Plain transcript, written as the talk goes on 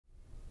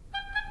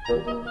All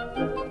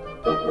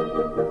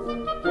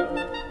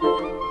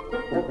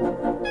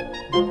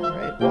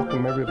right,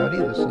 welcome everybody.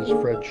 This is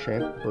Fred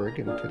Schamberg,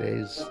 and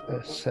today's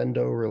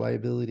Sendo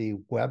Reliability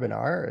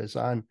webinar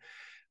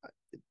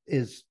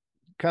is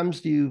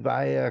comes to you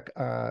via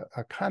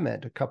a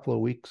comment a couple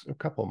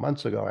of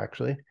months ago,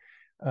 actually,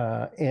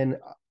 and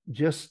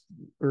just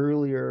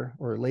earlier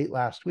or late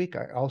last week,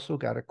 I also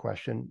got a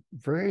question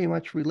very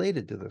much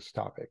related to this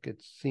topic. It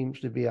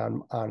seems to be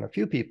on a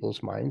few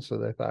people's minds, so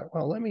they thought,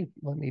 well, let me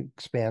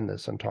expand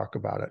this and talk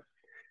about it.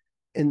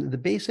 And the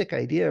basic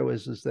idea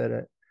was is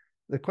that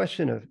the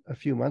question of a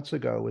few months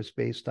ago was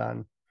based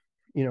on,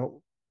 you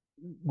know,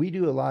 we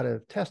do a lot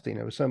of testing.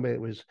 It was somebody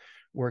that was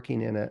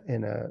working in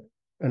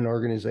an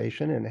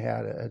organization and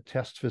had a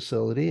test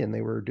facility, and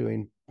they were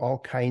doing all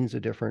kinds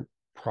of different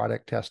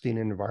product testing,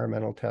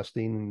 environmental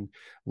testing,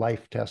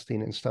 life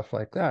testing, and stuff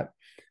like that.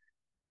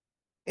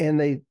 And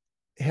they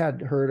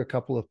had heard a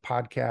couple of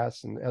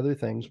podcasts and other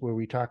things where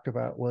we talked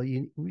about, well,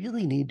 you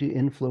really need to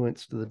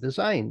influence the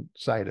design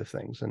side of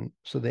things. And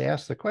so they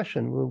asked the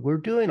question, well, we're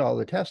doing all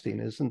the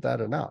testing. Isn't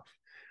that enough?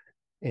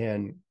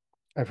 And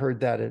I've heard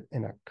that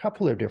in a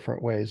couple of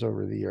different ways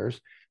over the years.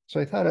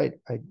 So I thought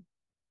I'd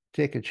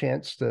take a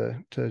chance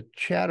to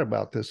chat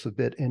about this a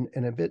bit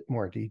in a bit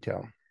more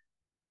detail.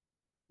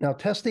 Now,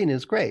 testing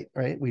is great,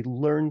 right? We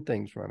learn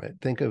things from it.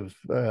 Think of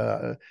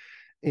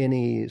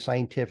any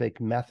scientific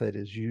method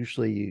is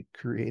usually you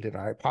create a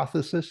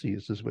hypothesis,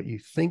 this is what you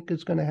think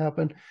is going to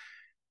happen,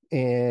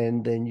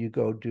 and then you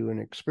go do an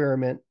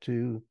experiment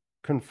to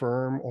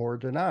confirm or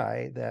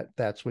deny that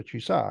that's what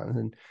you saw.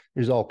 And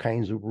there's all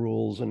kinds of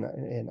rules and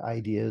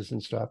ideas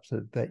and stuff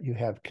that you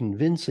have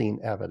convincing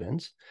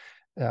evidence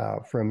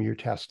from your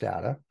test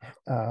data.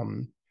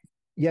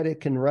 Yet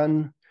it can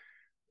run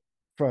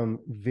from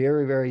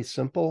very, very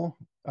simple,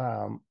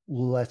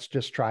 let's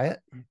just try it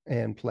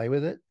and play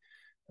with it,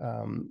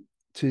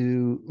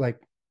 to like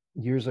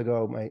years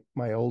ago,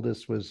 my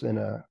oldest was in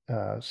a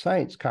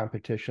science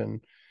competition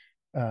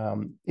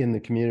in the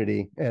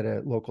community at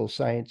a local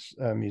science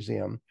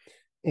museum,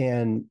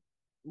 and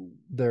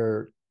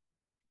the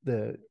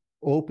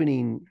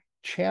opening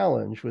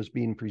challenge was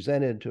being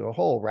presented to a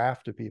whole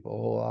raft of people.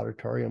 The whole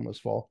auditorium was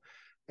full,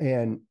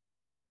 and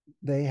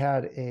they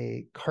had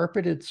a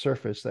carpeted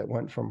surface that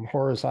went from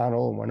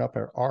horizontal and went up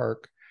an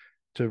arc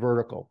to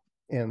vertical.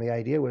 And the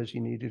idea was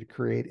you needed to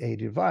create a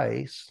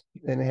device,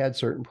 and it had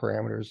certain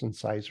parameters and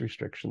size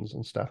restrictions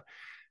and stuff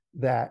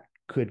that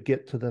could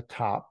get to the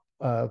top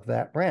of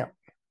that ramp.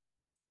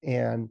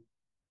 And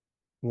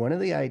one of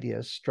the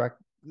ideas struck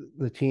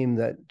the team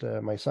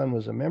that my son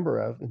was a member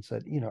of and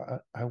said,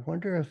 I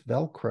wonder if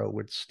Velcro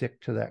would stick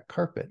to that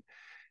carpet.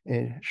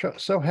 And it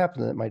so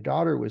happened that my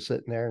daughter was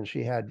sitting there and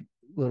she had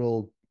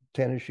little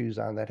tennis shoes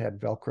on that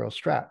had Velcro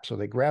straps. So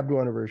they grabbed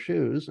one of her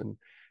shoes and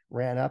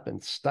ran up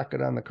and stuck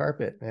it on the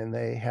carpet, and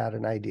they had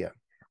an idea.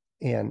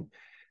 And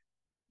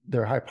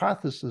their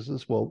hypothesis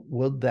is, well,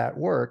 would that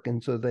work?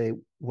 And so they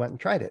went and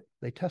tried it.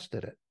 They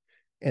tested it.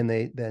 And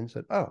they then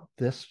said, oh,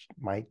 this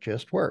might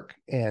just work.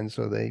 And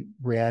so they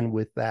ran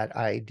with that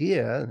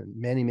idea, and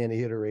many,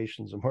 many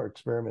iterations and more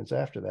experiments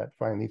after that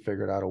finally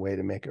figured out a way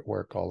to make it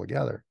work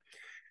altogether.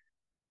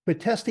 But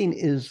testing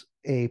is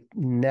a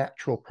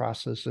natural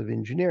process of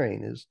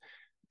engineering. Is,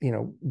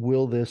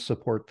 will this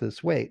support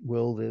this weight?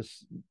 Will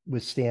this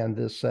withstand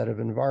this set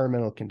of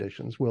environmental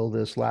conditions? Will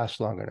this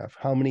last long enough?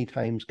 How many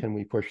times can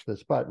we push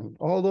this button?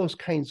 All those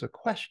kinds of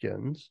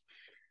questions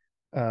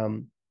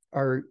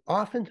are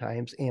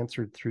oftentimes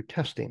answered through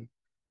testing.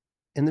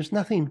 And there's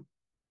nothing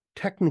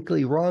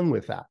technically wrong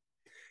with that.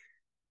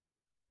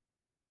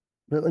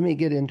 But let me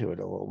get into it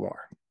a little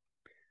more.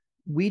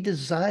 We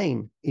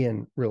design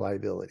in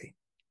reliability.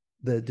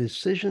 The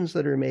decisions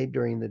that are made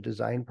during the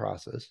design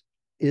process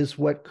is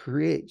what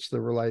creates the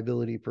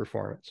reliability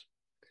performance,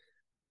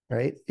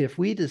 right? If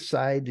we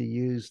decide to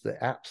use the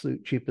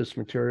absolute cheapest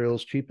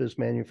materials, cheapest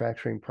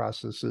manufacturing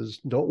processes,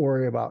 don't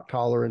worry about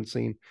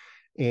tolerancing,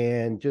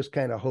 and just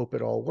kind of hope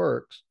it all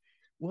works,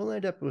 we'll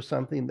end up with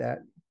something that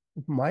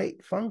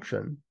might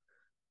function.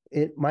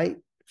 It might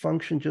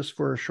function just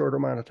for a short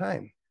amount of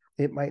time.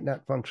 It might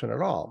not function at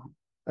all.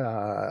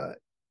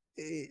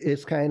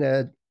 It's kind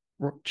of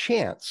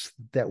chance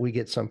that we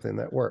get something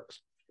that works.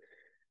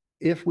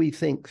 If we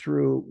think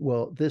through,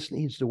 well, this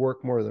needs to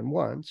work more than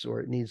once,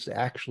 or it needs to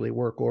actually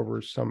work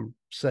over some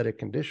set of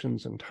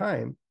conditions and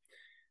time,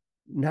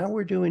 now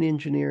we're doing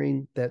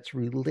engineering that's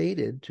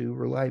related to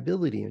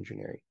reliability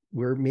engineering.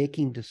 We're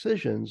making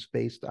decisions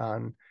based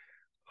on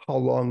how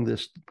long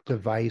this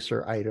device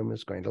or item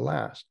is going to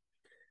last.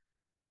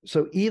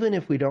 So even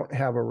if we don't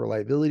have a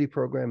reliability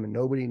program and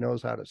nobody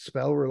knows how to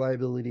spell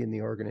reliability in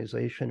the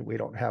organization, we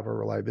don't have a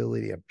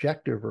reliability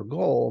objective or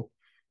goal,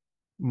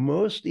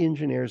 most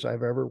engineers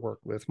I've ever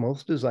worked with,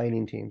 most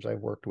designing teams I've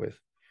worked with,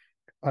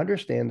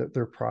 understand that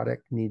their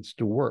product needs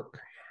to work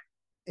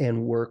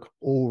and work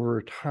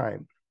over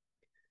time.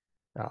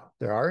 Now,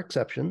 there are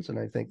exceptions, and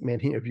I think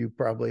many of you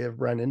probably have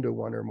run into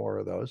one or more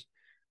of those.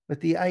 But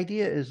the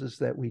idea is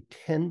that we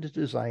tend to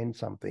design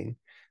something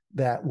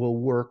that will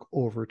work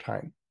over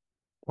time.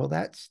 Well,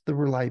 that's the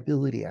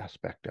reliability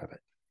aspect of it.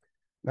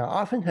 Now,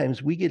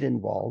 oftentimes we get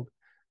involved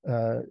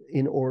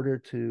in order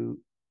to,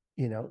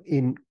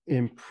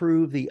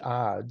 improve the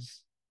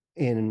odds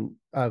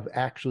of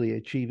actually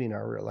achieving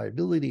our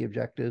reliability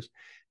objectives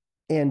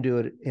and do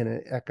it in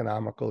an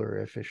economical or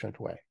efficient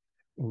way.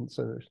 And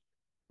so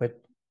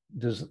but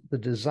the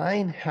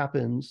design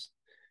happens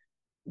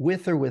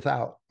with or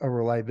without a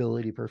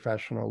reliability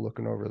professional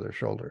looking over their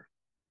shoulder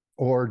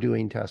or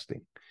doing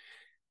testing.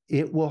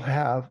 It will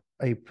have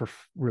a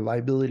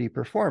reliability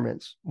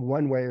performance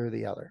one way or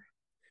the other.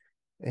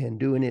 And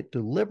doing it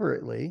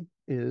deliberately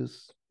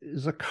is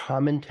a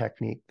common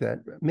technique that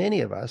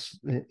many of us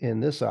in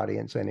this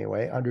audience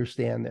anyway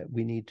understand, that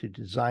we need to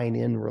design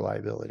in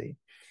reliability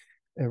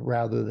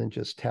rather than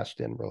just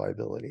test in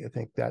reliability. I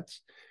think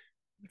that's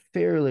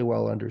fairly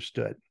well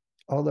understood.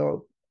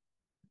 Although,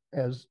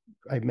 as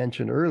I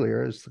mentioned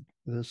earlier, is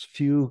this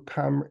few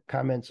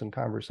comments and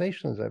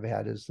conversations I've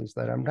had is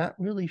that I'm not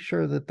really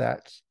sure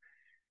that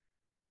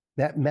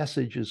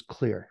message is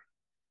clear.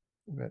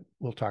 But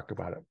we'll talk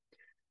about it.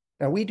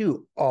 Now, we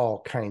do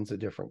all kinds of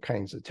different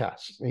kinds of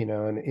tests,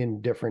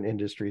 in different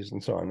industries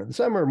and so on. And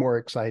some are more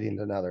exciting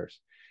than others.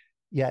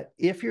 Yet,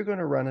 if you're going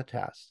to run a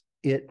test,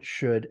 it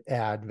should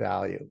add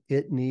value.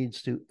 It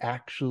needs to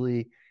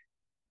actually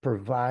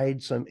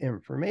provide some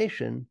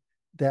information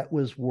that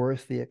was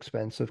worth the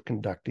expense of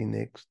conducting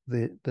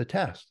the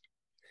test.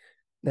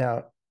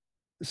 Now,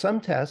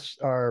 some tests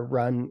are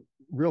run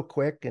real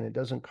quick and it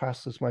doesn't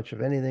cost us much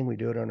of anything. We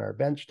do it on our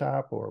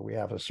benchtop, or we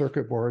have a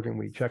circuit board and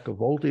we check a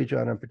voltage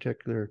on a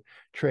particular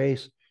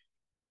trace.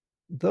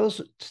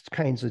 Those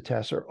kinds of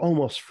tests are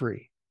almost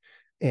free.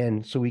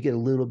 And so we get a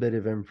little bit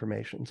of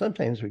information.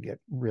 Sometimes we get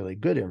really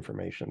good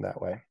information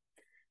that way.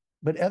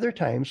 But other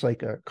times,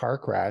 like a car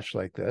crash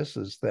like this,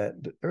 is that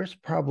there's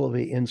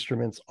probably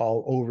instruments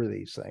all over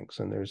these things.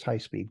 And there's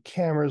high-speed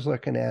cameras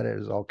looking at it.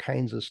 There's all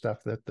kinds of stuff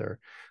that they're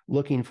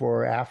looking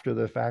for after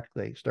the fact.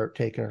 They start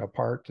taking it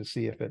apart to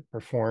see if it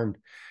performed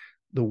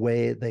the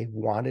way they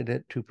wanted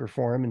it to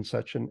perform in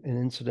such an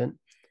incident.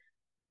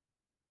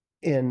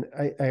 And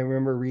I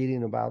remember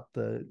reading about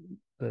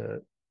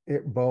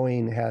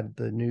Boeing had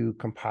the new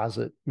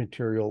composite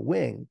material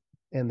wing,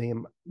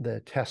 and the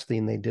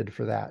testing they did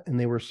for that. And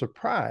they were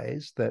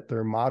surprised that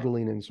their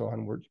modeling and so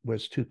on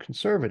was too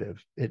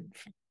conservative. It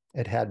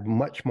had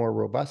much more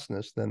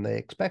robustness than they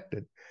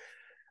expected.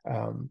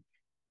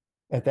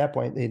 At that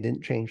point, they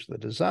didn't change the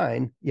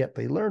design, yet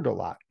they learned a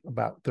lot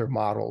about their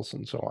models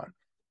and so on.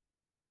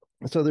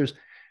 So there's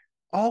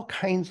all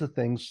kinds of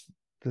things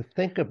to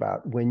think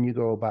about when you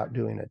go about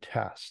doing a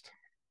test.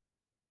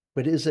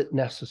 But is it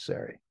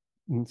necessary?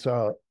 And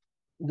so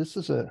this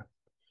is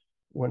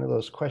one of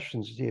those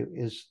questions to you: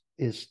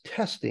 is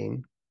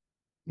testing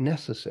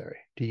necessary?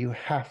 Do you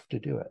have to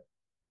do it?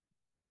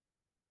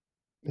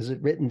 Is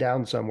it written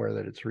down somewhere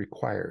that it's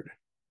required?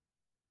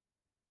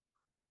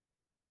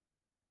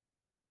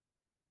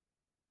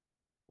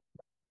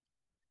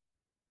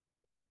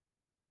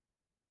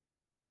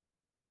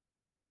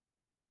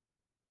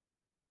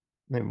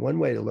 And one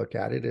way to look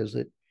at it is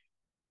that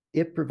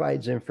it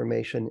provides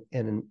information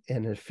in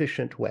an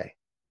efficient way,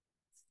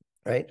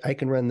 right? I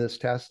can run this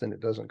test and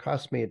it doesn't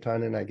cost me a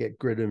ton and I get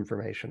good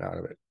information out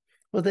of it.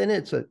 Well, then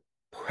it's a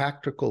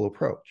practical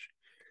approach.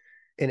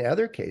 In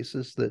other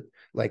cases,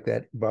 like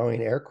that Boeing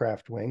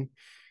aircraft wing,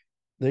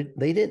 they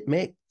didn't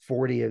make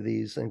 40 of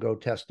these and go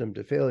test them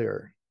to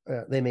failure.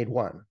 They made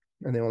one,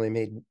 and they only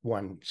made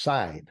one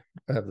side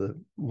of the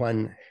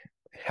one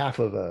half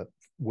of a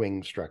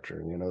wing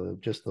structure,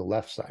 just the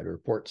left side, or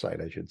port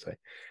side, I should say.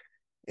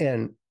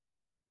 And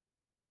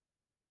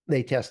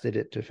they tested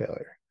it to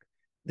failure.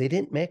 They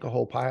didn't make a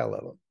whole pile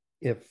of them.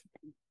 If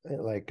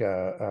like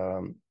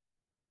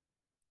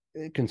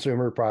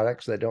consumer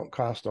products that don't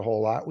cost a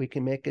whole lot, we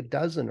can make a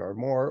dozen or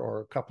more, or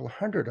a couple of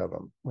hundred of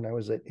them. When I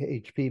was at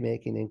HP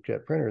making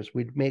inkjet printers,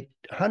 we'd make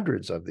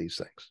hundreds of these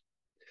things.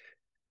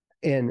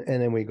 And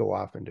then we go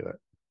off and do it.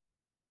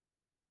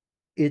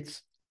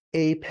 It's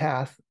a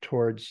path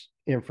towards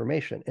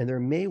information, and there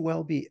may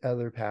well be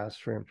other paths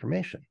for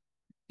information.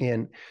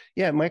 And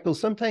yeah, Michael,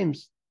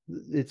 sometimes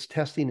its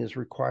testing is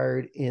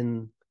required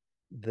in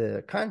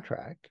the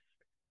contract.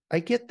 I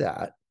get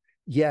that.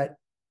 Yet,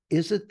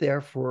 is it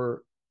there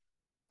for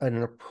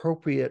an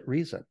appropriate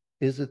reason?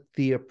 Is it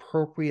the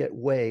appropriate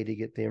way to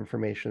get the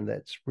information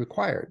that's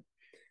required?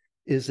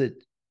 Is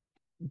it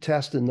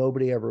test and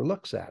nobody ever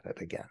looks at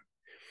it again?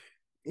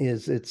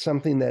 Is it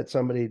something that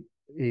somebody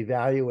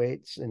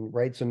evaluates and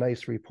writes a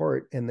nice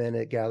report and then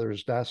it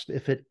gathers dust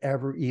if it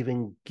ever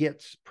even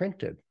gets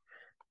printed?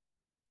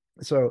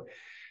 So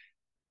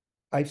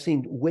I've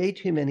seen way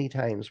too many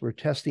times where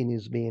testing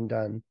is being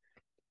done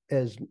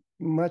as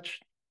much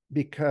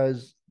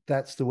because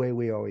that's the way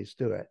we always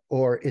do it,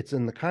 or it's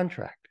in the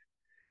contract.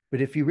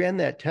 But if you ran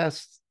that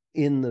test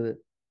in the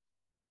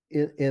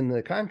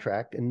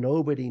contract and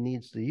nobody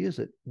needs to use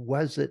it,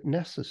 was it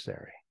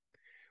necessary?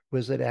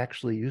 Was it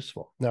actually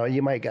useful? Now,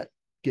 you might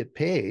get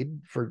paid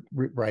for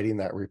writing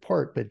that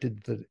report, but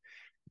did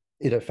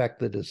it affect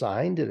the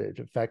design? Did it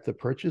affect the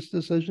purchase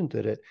decision?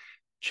 Did it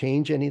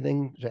change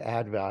anything to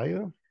add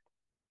value?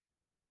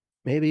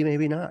 Maybe,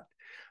 maybe not.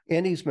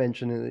 Andy's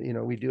mentioned,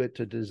 we do it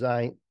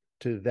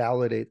to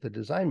validate the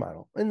design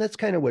model. And that's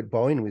kind of what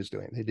Boeing was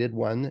doing. They did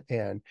one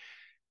and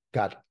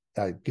got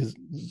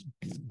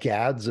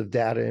gads of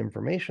data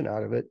information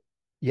out of it,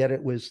 yet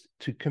it was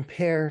to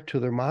compare to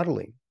their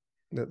modeling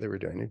that they were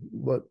doing.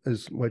 What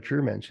is what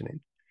you're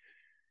mentioning?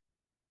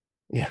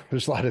 Yeah,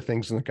 there's a lot of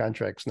things in the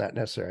contracts not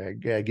necessary.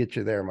 I get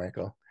you there,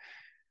 Michael.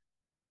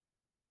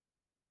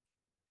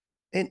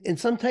 And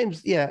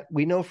sometimes, yeah,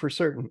 we know for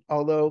certain,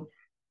 although,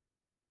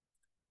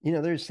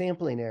 there's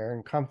sampling error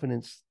and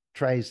confidence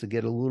tries to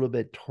get a little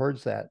bit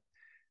towards that.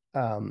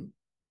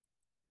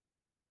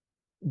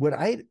 What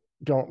I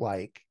don't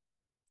like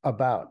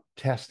about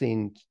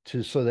testing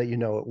so that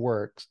it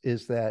works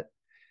is that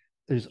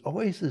there's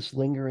always this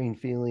lingering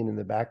feeling in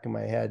the back of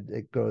my head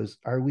that goes,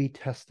 are we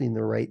testing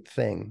the right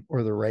thing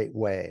or the right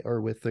way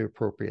or with the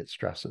appropriate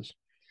stresses?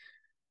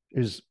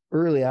 Is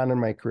early on in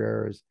my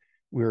career, as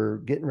we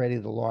were getting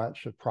ready to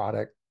launch a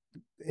product.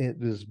 It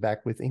was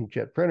back with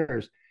inkjet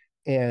printers,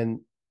 and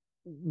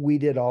we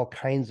did all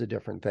kinds of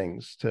different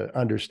things to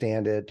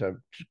understand it, to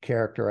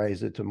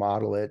characterize it, to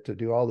model it, to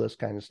do all this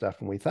kind of stuff.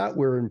 And we thought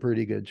we were in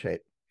pretty good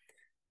shape.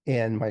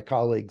 And my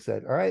colleague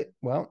said, all right,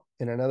 well,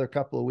 in another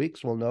couple of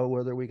weeks, we'll know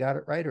whether we got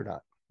it right or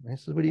not. And I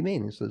said, what do you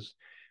mean? He says,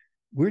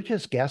 we're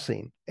just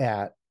guessing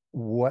at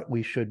what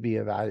we should be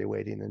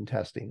evaluating and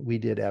testing. We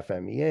did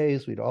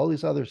FMEAs, we did all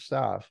these other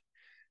stuff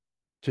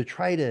to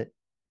try to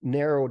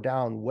narrow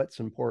down what's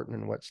important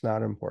and what's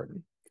not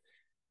important.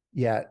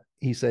 Yet,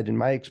 he said, in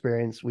my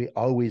experience, we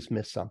always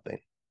miss something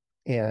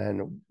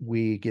and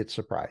we get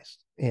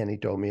surprised. And he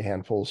told me a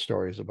handful of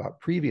stories about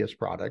previous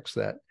products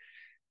that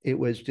it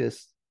was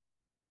just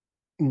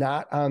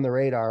not on the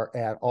radar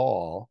at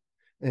all.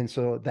 And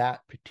so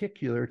that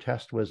particular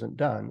test wasn't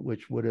done,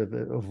 which would have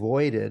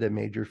avoided a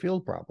major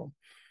field problem.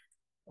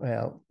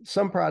 Well,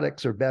 some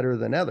products are better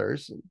than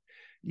others,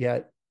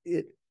 yet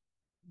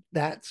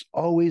that's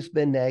always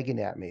been nagging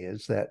at me,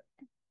 is that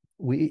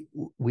we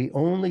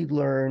only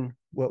learn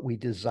what we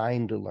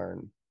design to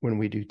learn when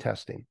we do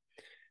testing.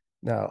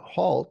 Now,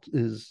 HALT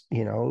is,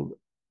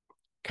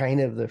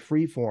 kind of the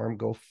free form,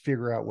 go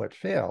figure out what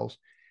fails,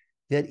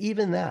 yet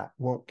even that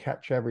won't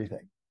catch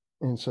everything.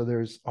 And so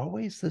there's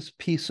always this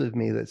piece of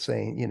me that's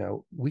saying,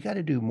 we got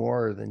to do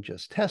more than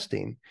just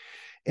testing.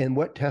 And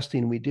what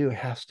testing we do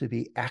has to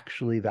be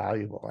actually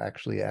valuable,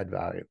 actually add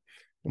value.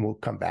 And we'll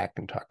come back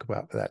and talk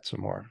about that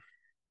some more.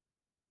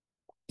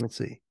 Let's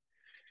see.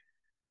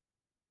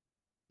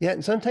 Yeah,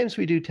 and sometimes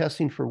we do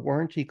testing for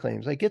warranty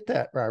claims. I get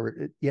that,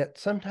 Robert. Yet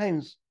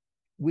sometimes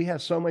we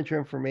have so much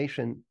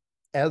information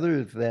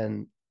other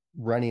than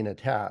running a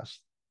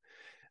test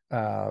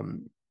that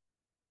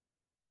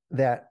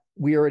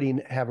we already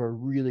have a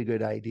really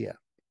good idea.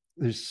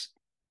 There's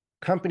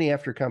company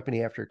after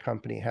company after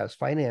company has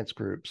finance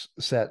groups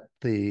set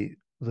the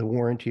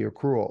warranty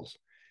accruals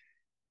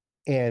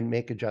and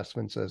make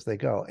adjustments as they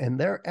go. And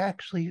they're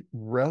actually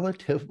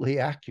relatively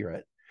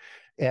accurate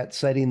at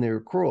setting their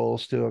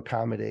accruals to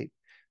accommodate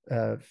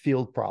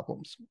field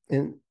problems.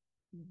 And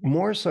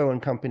more so in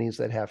companies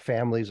that have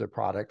families of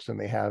products and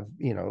they have,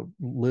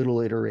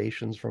 little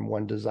iterations from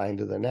one design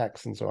to the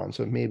next and so on.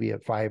 So maybe a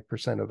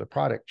 5% of the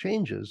product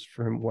changes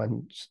from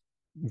one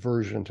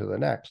version to the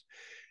next.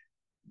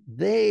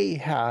 They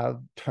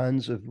have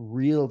tons of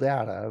real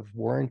data of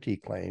warranty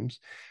claims,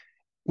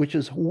 which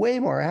is way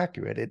more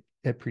accurate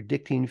at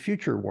predicting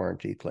future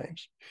warranty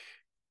claims.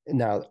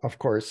 Now, of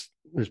course,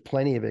 there's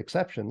plenty of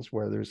exceptions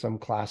where there's some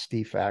class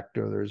defect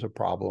or there's a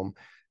problem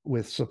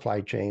with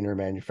supply chain or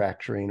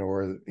manufacturing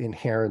or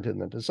inherent in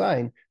the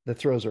design that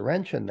throws a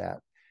wrench in that.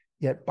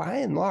 Yet by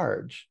and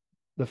large,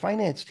 the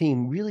finance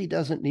team really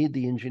doesn't need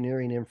the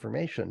engineering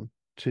information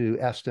to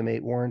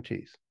estimate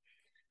warranties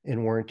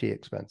and warranty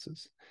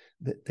expenses.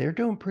 They're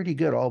doing pretty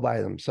good all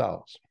by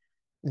themselves.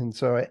 And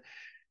so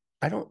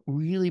I don't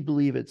really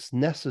believe it's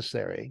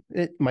necessary.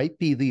 It might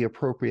be the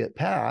appropriate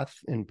path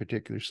in a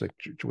particular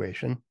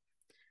situation.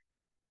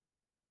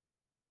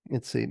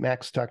 Let's see,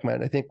 Max talking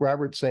about, I think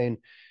Robert's saying,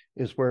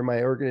 is where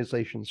my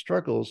organization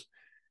struggles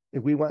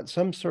if we want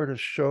some sort of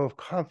show of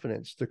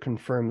confidence to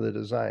confirm the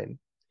design.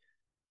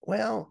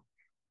 Well,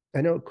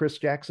 I know Chris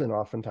Jackson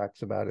often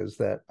talks about is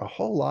that a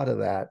whole lot of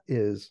that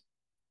is,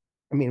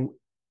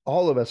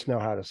 all of us know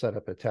how to set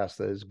up a test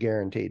that is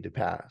guaranteed to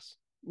pass.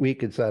 We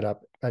could set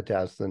up a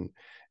test, and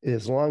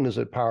as long as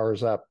it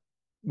powers up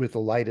with the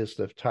lightest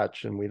of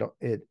touch and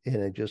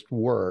it just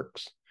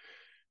works,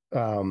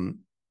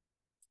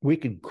 we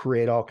could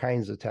create all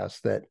kinds of tests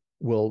that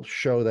will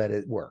show that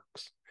it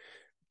works.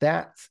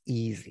 That's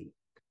easy.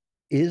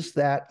 Is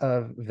that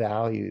of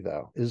value,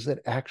 though? Does it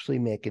actually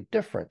make a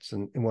difference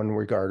in one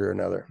regard or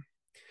another?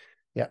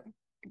 Yeah.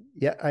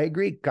 Yeah, I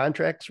agree.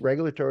 Contracts,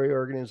 regulatory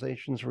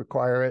organizations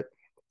require it.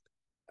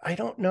 I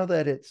don't know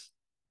that it's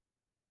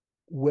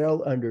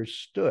well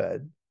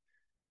understood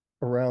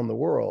around the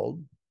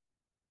world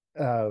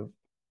of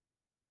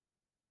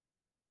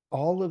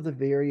all of the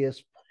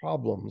various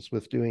problems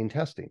with doing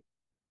testing.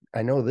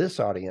 I know this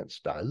audience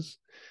does.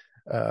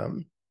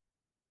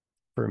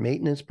 for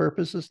maintenance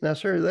purposes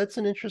necessarily. That's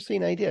an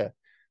interesting idea.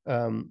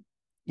 Um,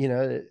 you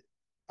know,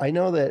 I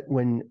know that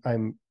when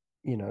I'm,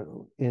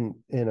 in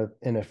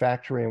a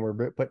factory and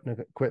we're putting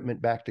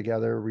equipment back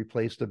together,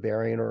 replaced a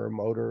bearing or a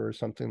motor or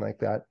something like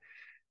that,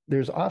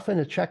 there's often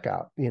a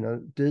checkout.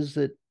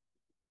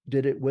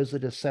 Was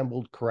it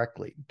assembled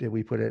correctly? Did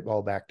we put it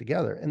all back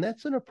together? And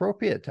that's an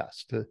appropriate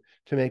test to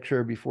make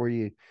sure before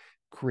you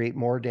create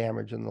more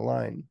damage in the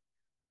line.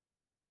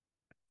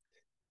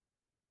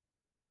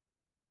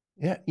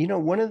 Yeah,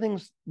 one of the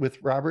things with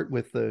Robert,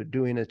 with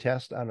doing a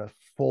test on a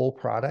full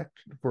product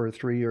for a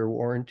 3-year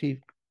warranty,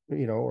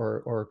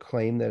 or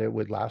claim that it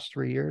would last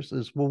 3 years,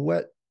 is, well,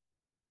 what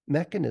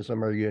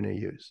mechanism are you going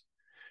to use?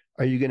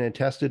 Are you going to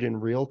test it in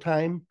real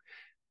time?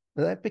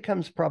 Now, that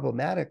becomes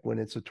problematic when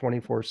it's a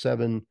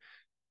 24/7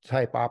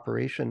 type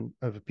operation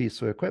of a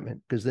piece of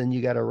equipment, because then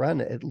you got to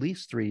run at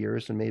least 3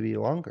 years and maybe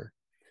longer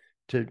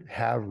to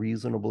have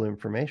reasonable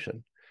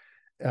information.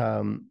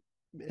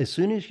 As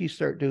soon as you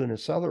start doing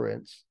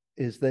accelerants,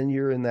 is then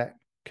you're in that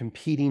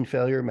competing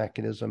failure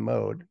mechanism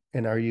mode.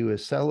 And are you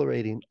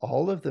accelerating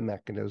all of the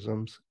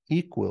mechanisms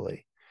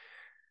equally?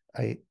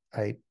 I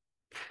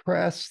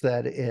press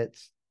that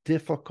it's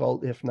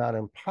difficult, if not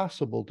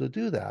impossible, to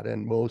do that.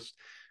 And most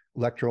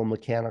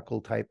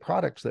electromechanical type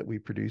products that we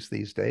produce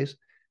these days,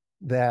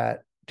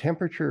 that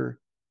temperature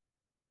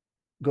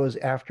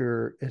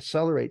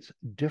accelerates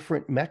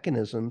different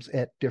mechanisms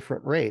at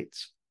different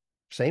rates.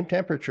 Same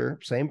temperature,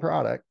 same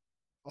product,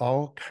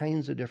 all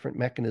kinds of different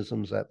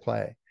mechanisms at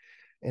play.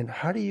 And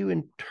how do you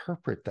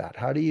interpret that?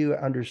 How do you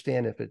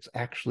understand if it's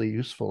actually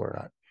useful or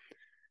not?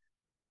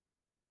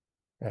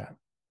 Yeah.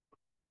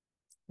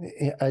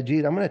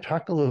 Ajit, I'm going to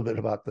talk a little bit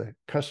about the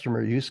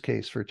customer use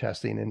case for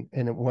testing,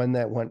 and one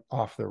that went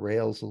off the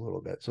rails a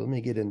little bit. So let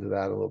me get into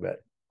that a little bit.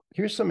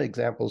 Here's some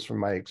examples from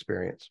my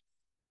experience.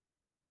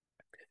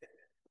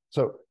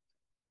 So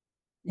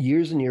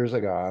years and years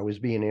ago, I was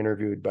being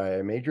interviewed by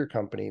a major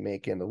company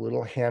making a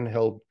little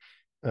handheld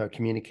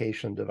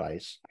communication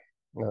device.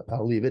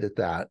 I'll leave it at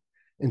that.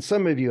 And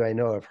some of you I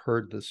know have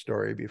heard this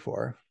story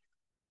before.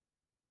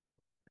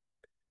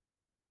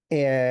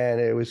 And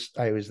I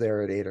was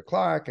there at 8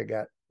 o'clock.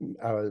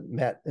 I was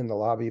met in the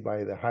lobby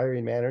by the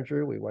hiring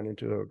manager. We went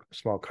into a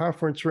small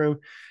conference room,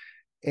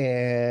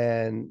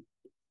 and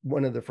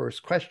one of the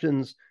first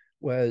questions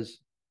was,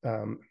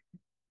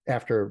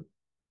 after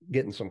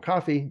getting some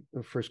coffee,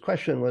 the first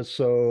question was,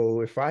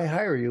 so if I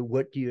hire you,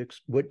 what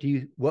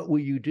will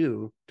you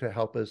do to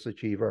help us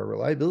achieve our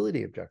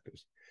reliability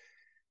objectives?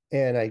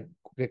 And I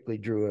quickly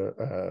drew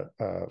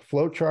a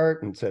flow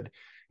chart and said,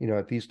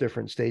 at these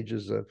different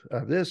stages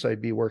of this,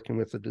 I'd be working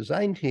with the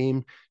design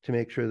team to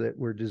make sure that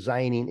we're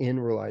designing in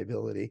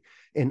reliability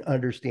and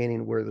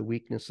understanding where the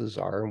weaknesses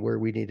are and where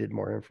we needed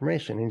more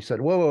information. And he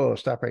said, whoa,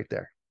 stop right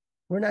there.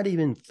 We're not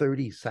even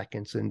 30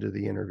 seconds into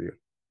the interview.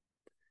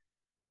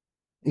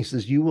 He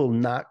says, you will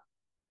not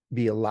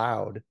be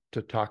allowed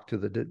to talk to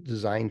the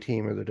design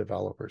team or the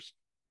developers.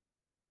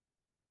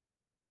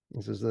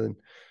 He says,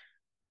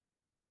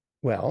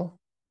 well,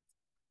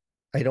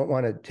 I don't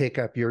want to take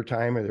up your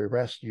time or the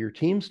rest of your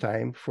team's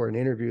time for an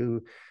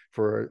interview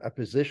for a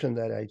position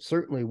that I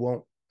certainly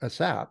won't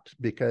accept,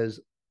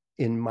 because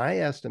in my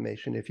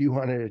estimation, if you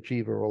want to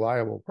achieve a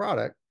reliable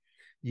product,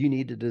 you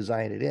need to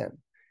design it in.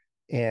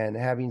 And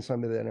having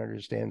somebody that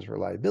understands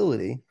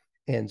reliability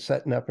and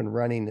setting up and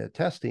running the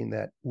testing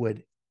that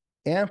would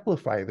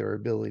amplify their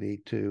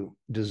ability to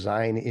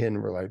design in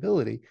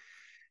reliability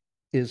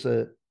is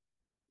a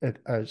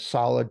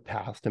solid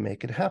path to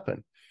make it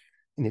happen.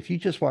 And if you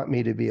just want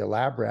me to be a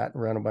lab rat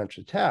and run a bunch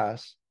of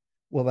tests,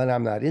 well, then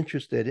I'm not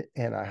interested,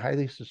 and I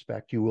highly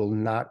suspect you will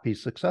not be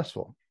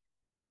successful.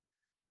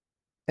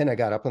 And I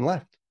got up and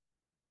left.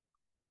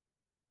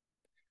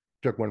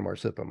 Took one more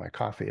sip of my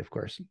coffee, of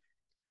course.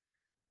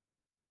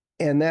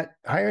 And that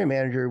hiring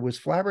manager was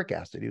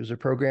flabbergasted. He was a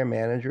program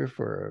manager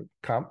for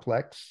a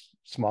complex,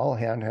 small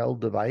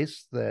handheld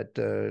device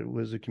that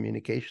was a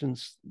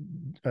communications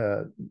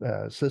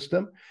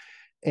system.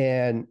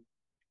 And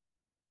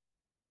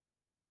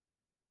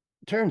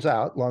turns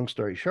out, long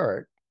story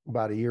short,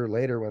 about a year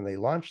later when they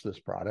launched this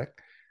product,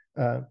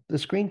 the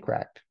screen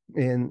cracked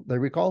and they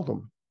recalled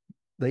them.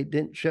 They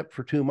didn't ship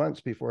for 2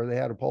 months before they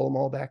had to pull them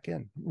all back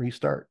in,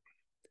 restart.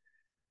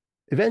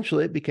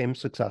 Eventually, it became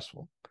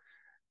successful.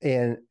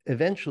 And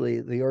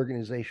eventually, the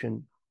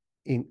organization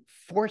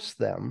forced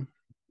them,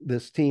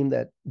 this team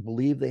that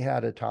believed they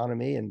had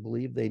autonomy and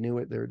believed they knew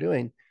what they were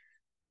doing,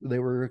 they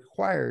were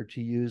required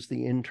to use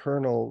the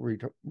internal,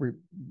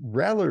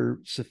 rather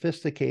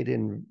sophisticated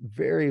and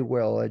very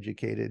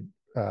well-educated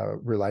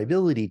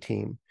reliability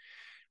team,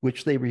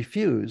 which they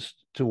refused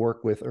to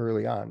work with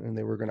early on. And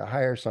they were going to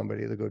hire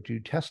somebody to go do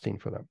testing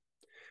for them.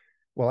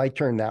 Well, I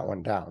turned that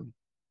one down.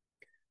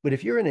 But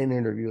if you're in an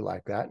interview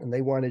like that and they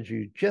wanted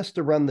you just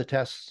to run the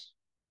tests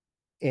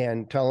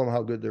and tell them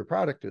how good their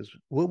product is,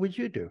 what would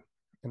you do?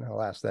 And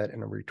I'll ask that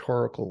in a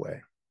rhetorical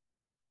way.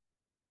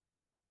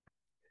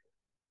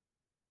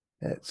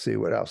 Let's see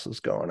what else is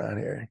going on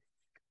here.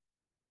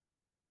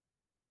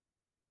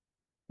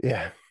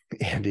 Yeah.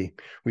 Andy,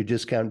 we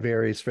discount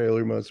various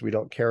failure modes we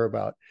don't care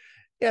about.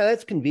 Yeah,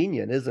 that's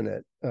convenient, isn't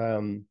it?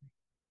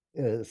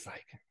 It's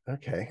like,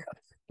 okay,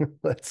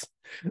 let's.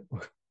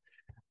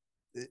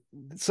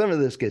 Some of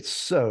this gets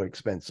so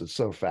expensive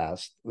so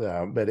fast.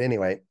 But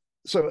anyway,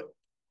 so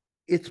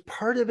it's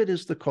part of it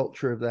is the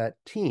culture of that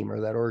team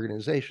or that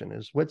organization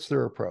is what's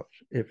their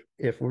approach.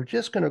 If we're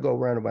just going to go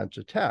run a bunch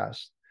of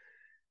tests,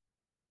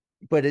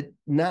 but it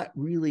not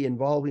really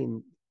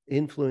involving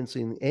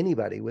influencing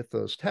anybody with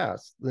those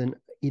tests, then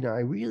I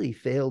really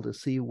fail to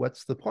see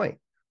what's the point.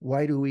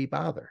 Why do we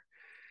bother?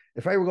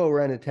 If I go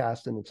run a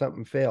test and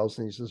something fails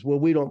and he says, well,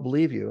 we don't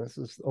believe you. I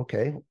says,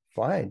 okay,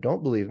 fine,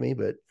 don't believe me,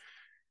 but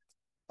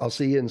I'll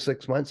see you in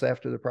 6 months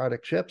after the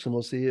product ships and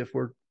we'll see if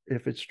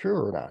it's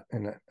true or not.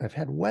 And I've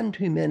had one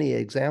too many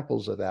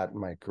examples of that in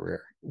my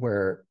career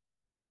where,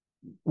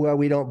 well,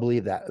 we don't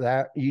believe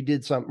that you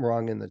did something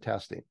wrong in the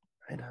testing.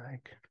 And I'm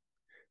like,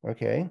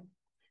 okay,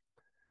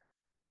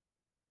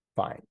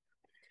 fine.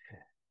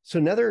 So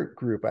another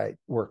group I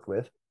worked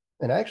with,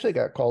 and I actually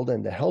got called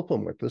in to help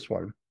them with this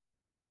one,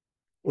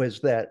 was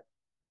that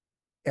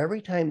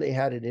every time they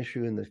had an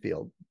issue in the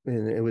field,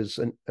 and it was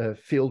a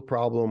field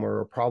problem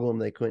or a problem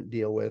they couldn't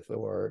deal with,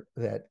 or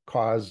that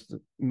caused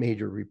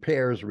major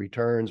repairs,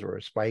 returns, or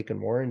a spike in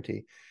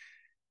warranty,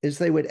 is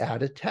they would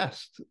add a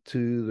test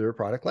to their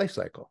product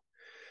lifecycle.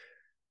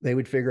 They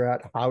would figure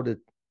out how to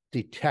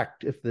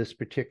detect if this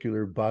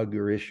particular bug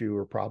or issue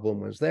or problem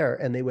was there,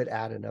 and they would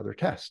add another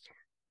test.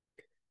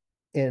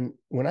 And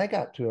when I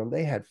got to them,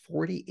 they had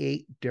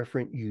 48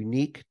 different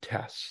unique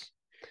tests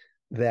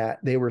that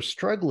they were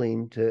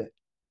struggling to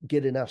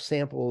get enough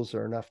samples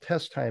or enough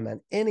test time on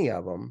any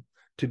of them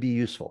to be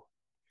useful.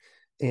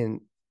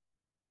 And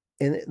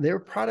their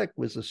product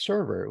was a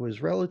server. It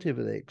was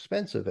relatively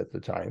expensive at the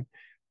time.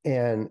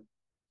 And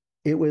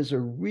it was a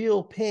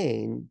real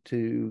pain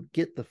to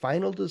get the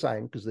final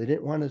design because they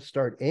didn't want to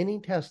start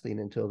any testing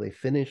until they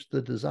finished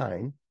the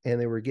design.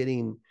 And they were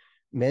getting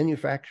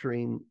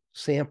manufacturing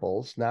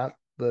samples, not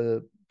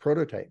the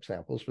prototype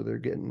samples, but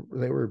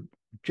they were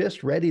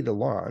just ready to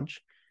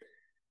launch.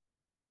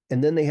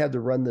 And then they had to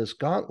run this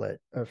gauntlet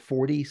of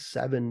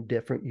 47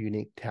 different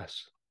unique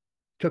tests.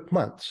 Took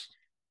months.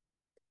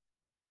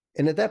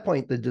 And at that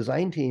point, the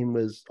design team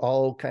was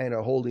all kind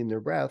of holding their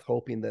breath,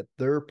 hoping that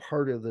their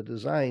part of the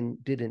design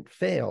didn't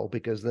fail,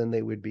 because then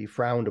they would be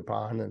frowned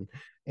upon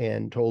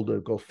and told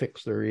to go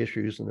fix their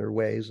issues and their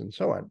ways and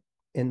so on.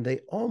 And they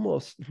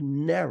almost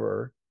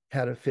never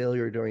had a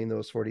failure during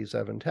those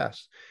 47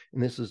 tests.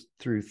 And this is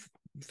through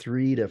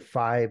 3 to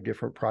 5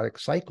 different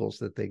product cycles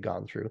that they'd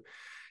gone through,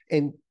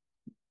 and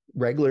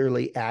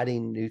regularly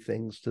adding new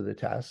things to the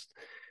test,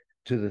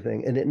 to the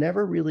thing. And it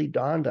never really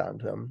dawned on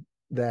them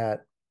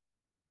that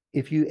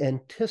if you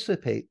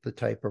anticipate the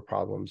type of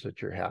problems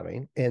that you're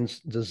having and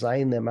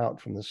design them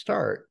out from the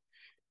start,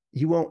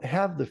 you won't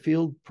have the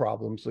field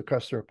problems, the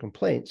customer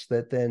complaints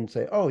that then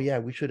say, oh yeah,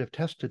 we should have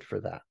tested for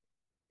that.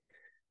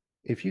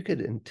 If you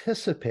could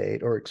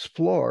anticipate or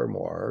explore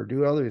more or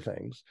do other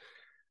things,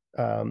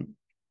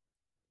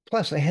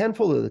 plus a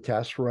handful of the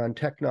tests were on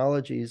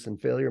technologies and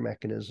failure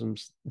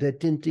mechanisms that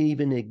didn't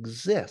even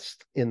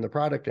exist in the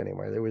product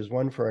anymore. There was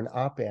one for an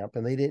op amp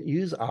and they didn't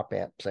use op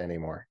amps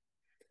anymore,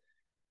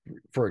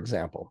 for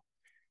example.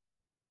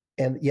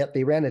 And yet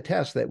they ran a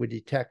test that would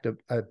detect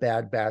a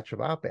bad batch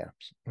of op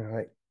amps. And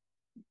like,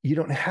 you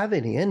don't have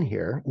any in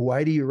here.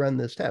 Why do you run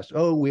this test?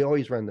 Oh, we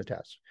always run the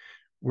test.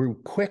 We're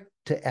quick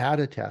to add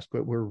a test,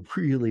 but we're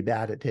really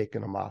bad at taking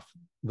them off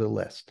the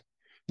list.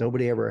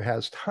 Nobody ever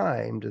has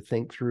time to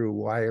think through,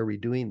 why are we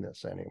doing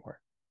this anymore?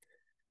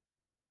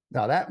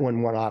 Now that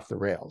one went off the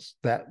rails.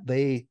 That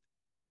they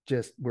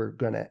just were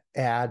going to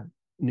add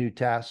new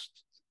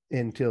tests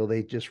until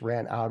they just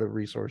ran out of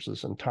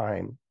resources and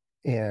time,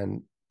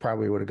 and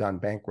probably would have gone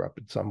bankrupt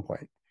at some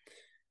point.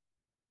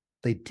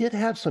 They did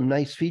have some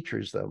nice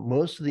features, though.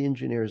 Most of the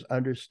engineers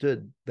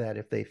understood that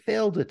if they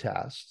failed a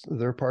test,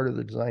 their part of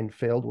the design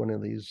failed one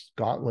of these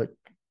gauntlet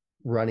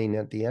running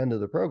at the end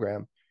of the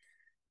program,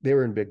 they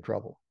were in big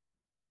trouble.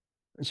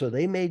 And so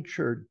they made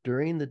sure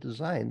during the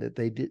design that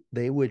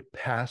they would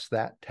pass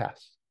that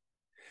test.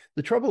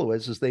 The trouble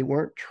was is they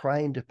weren't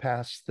trying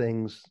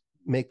to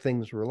make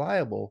things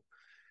reliable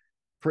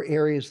for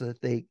areas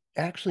that they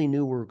actually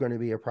knew were going to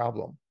be a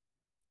problem.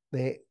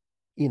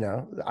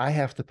 I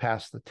have to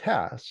pass the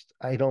test.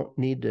 I don't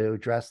need to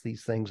address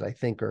these things I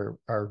think are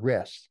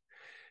risks.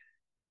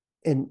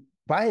 And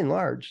by and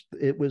large,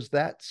 it was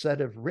that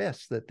set of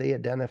risks that they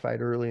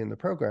identified early in the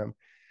program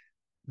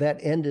that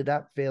ended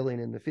up failing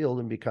in the field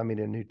and becoming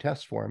a new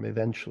test form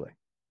eventually.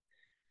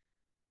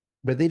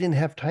 But they didn't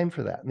have time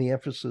for that. And the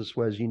emphasis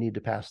was, you need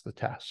to pass the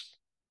test.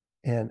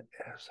 And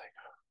I was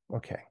like,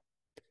 okay,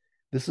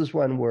 this is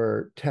one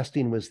where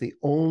testing was the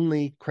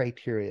only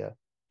criteria,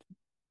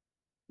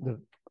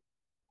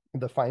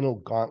 the final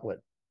gauntlet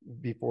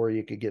before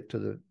you could get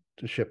to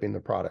shipping the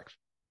products.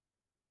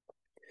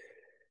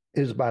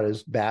 It was about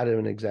as bad of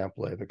an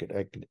example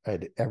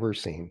I'd ever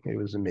seen. It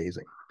was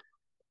amazing.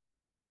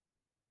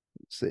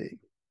 Let's see.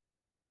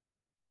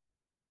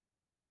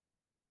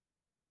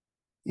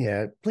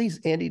 Yeah, please,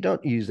 Andy,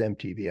 don't use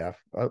MTBF.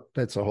 Oh,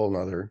 that's a whole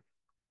nother.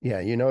 Yeah,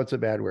 it's a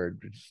bad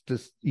word. It's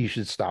just you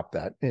should stop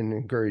that and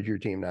encourage your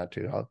team not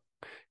to. I'll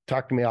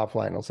talk to me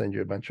offline. I'll send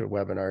you a bunch of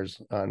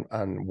webinars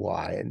on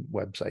why and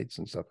websites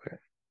and stuff like that.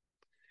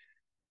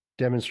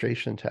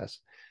 Demonstration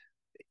tests.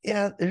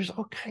 Yeah, there's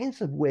all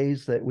kinds of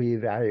ways that we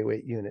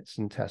evaluate units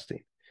in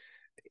testing.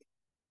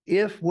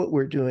 If what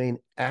we're doing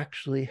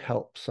actually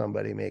helps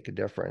somebody make a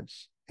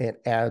difference and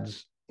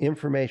adds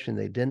information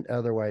they didn't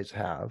otherwise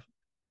have,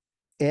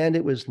 and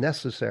it was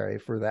necessary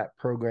for that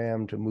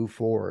program to move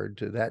forward,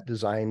 to that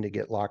design to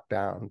get locked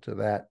down, to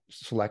that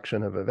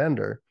selection of a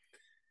vendor,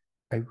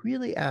 I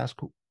really ask,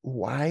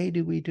 why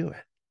do we do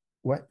it?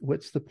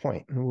 What's the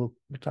point? And we'll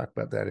talk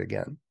about that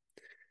again.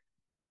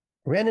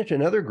 I ran into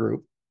another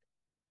group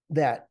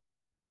that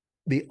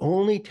the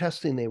only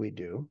testing they would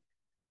do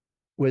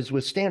was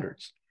with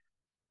standards.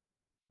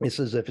 It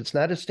says, if it's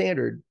not a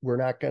standard, we're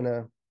not going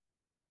to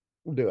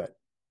do it.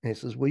 And he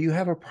says, well, you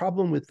have a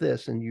problem with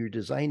this and your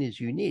design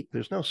is unique.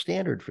 There's no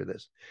standard for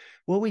this.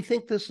 Well, we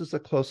think this is a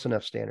close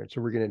enough standard,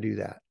 so we're going to do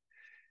that.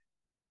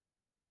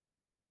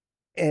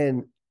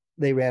 And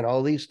they ran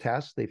all these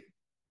tests. They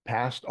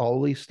passed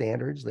all these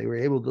standards. They were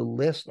able to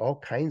list all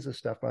kinds of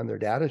stuff on their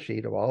data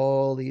sheet of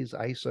all these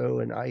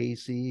ISO and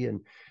IEC and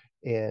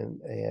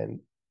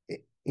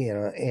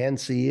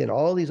ANSI and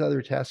all these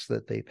other tests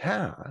that they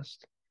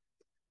passed.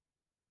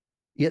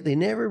 Yet they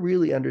never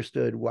really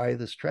understood why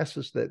the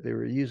stresses that they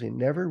were using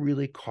never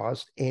really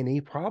caused any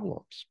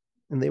problems.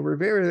 And they were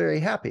very, very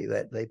happy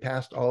that they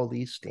passed all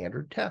these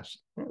standard tests.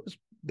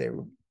 They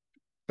were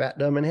fat,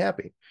 dumb, and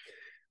happy.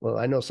 Well,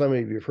 I know some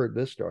of you have heard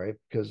this story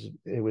because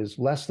it was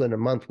less than a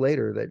month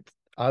later that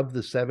of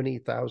the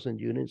 70,000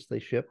 units they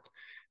shipped,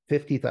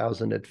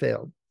 50,000 had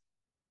failed.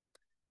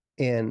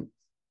 And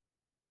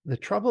the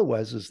trouble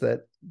is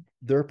that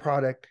their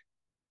product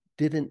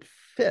didn't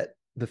fit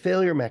the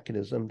failure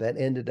mechanism that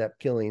ended up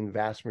killing the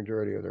vast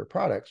majority of their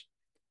products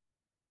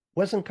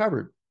wasn't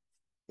covered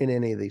in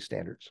any of these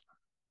standards.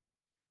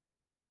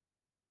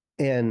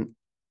 And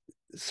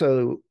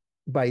so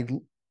by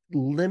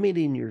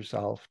limiting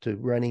yourself to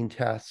running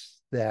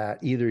tests that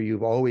either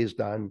you've always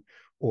done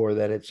or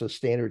that it's a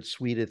standard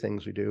suite of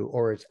things we do,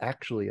 or it's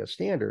actually a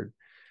standard,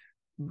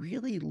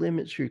 really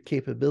limits your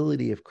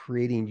capability of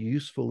creating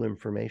useful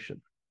information.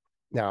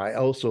 Now, I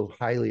also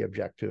highly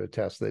object to a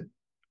test that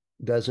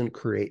doesn't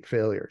create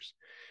failures.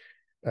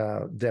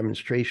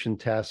 Demonstration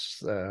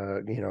tests,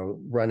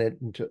 run it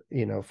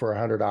into, for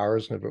 100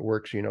 hours, and if it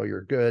works,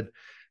 you're good.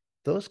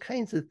 Those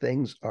kinds of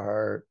things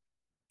are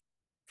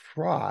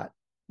fraught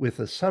with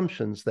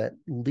assumptions that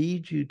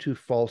lead you to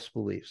false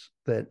beliefs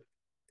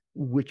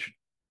which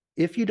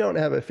if you don't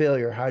have a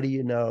failure, how do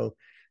you know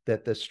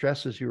that the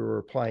stresses you were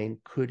applying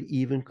could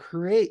even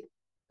create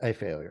a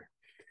failure?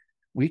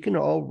 We can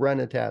all run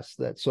a test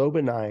that's so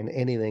benign,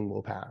 anything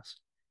will pass.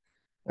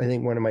 I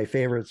think one of my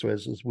favorites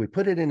is we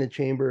put it in a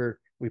chamber,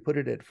 we put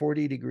it at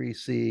 40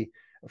 degrees C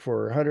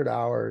for 100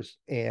 hours,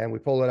 and we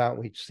pull it out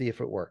and we see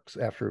if it works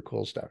after it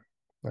cools down.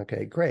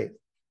 Okay, great.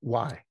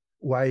 Why?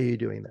 Why are you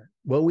doing that?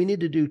 Well, we need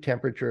to do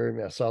temperature and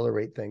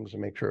accelerate things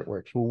and make sure it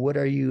works. Well, what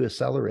are you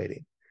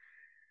accelerating?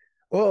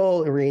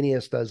 Well,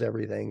 Arrhenius does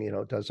everything,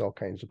 it does all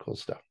kinds of cool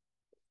stuff.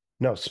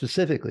 No,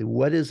 specifically,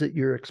 what is it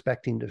you're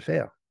expecting to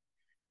fail?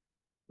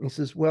 He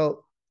says,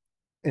 well,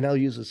 and I'll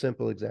use a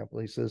simple example.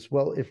 He says,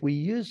 well, if we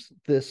use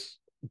this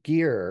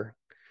gear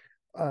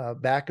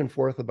back and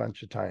forth a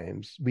bunch of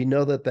times, we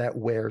know that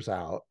wears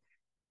out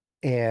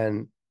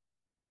and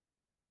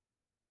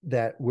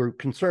that we're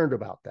concerned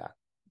about that.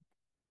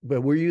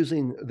 But we're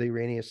using the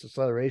Arrhenius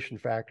acceleration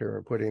factor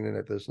and putting it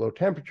at this low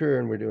temperature,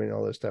 and we're doing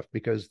all this stuff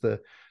because the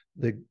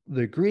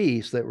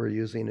grease that we're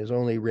using is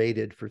only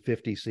rated for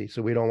 50 C.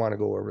 So we don't want to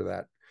go over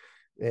that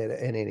in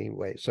any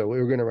way. So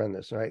we're going to run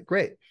this. All right,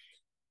 great.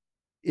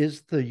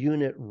 Is the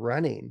unit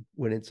running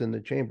when it's in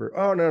the chamber?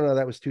 Oh, no,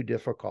 that was too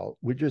difficult.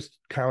 We're just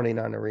counting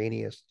on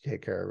Arrhenius to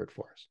take care of it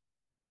for us.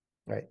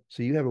 Right.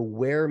 So you have a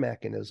wear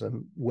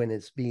mechanism when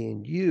it's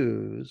being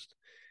used,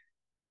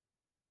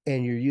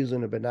 and you're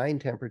using a benign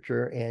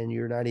temperature, and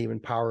you're not even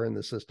powering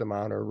the system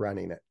on or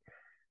running it.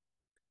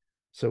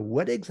 So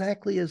what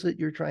exactly is it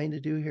you're trying to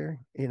do here?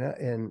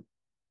 And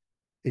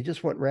it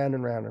just went round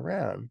and round and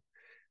round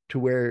to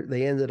where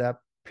they ended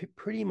up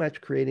pretty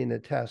much creating a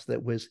test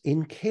that was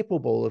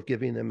incapable of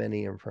giving them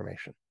any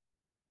information.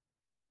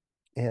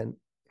 And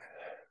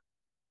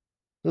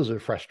those are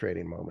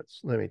frustrating moments,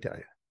 let me tell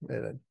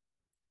you.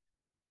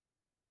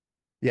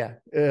 Yeah.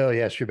 Oh,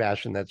 yeah,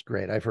 Sebastian, that's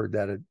great. I've heard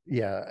that.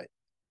 Yeah.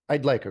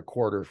 I'd like a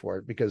quarter for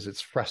it because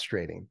it's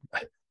frustrating.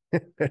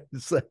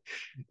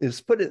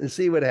 It's put it and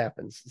see what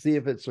happens. See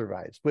if it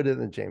survives. Put it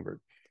in the chamber.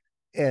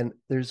 And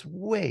there's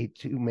way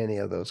too many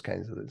of those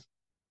kinds of things.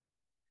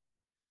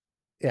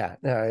 Yeah,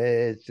 no,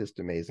 it's just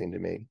amazing to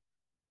me.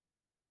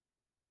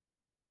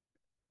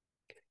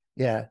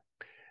 Yeah,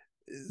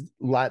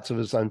 lots of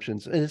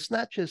assumptions, and it's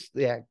not just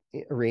the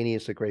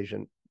Arrhenius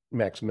equation,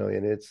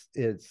 Maximilian.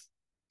 It's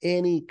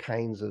any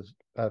kinds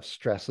of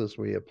stresses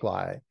we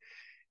apply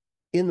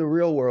in the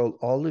real world.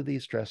 All of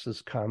these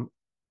stresses come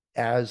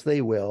as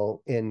they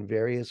will in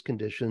various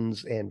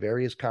conditions and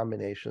various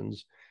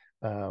combinations,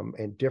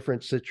 and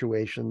different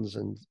situations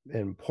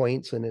and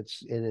points in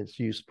its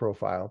use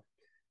profile.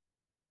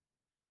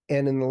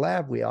 And in the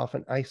lab, we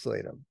often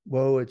isolate them.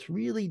 Well, it's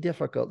really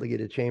difficult to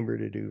get a chamber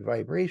to do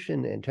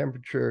vibration and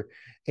temperature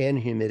and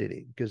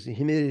humidity, because the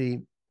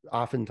humidity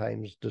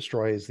oftentimes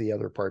destroys the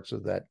other parts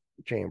of that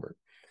chamber.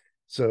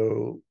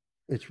 So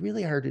it's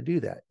really hard to do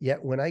that.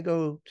 Yet when I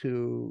go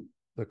to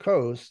the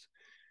coast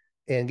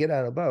and get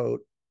on a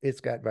boat,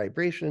 it's got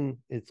vibration,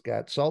 it's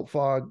got salt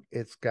fog,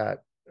 it's got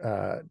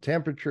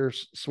temperature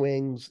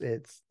swings,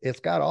 it's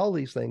got all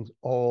these things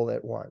all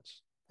at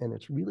once. And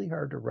it's really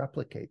hard to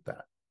replicate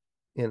that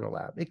in a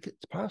lab.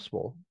 It's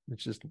possible,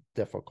 it's just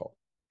difficult.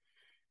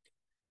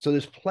 So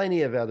there's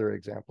plenty of other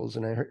examples,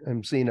 and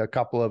I'm seeing a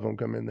couple of them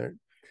come in there.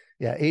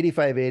 Yeah,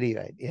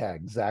 8588. Yeah,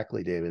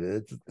 exactly,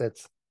 David.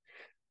 That's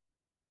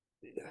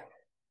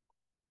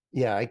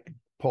yeah, I could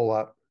pull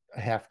up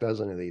a half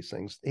dozen of these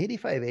things.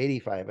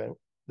 8585.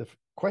 The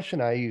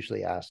question I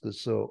usually ask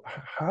is, so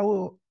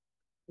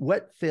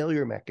what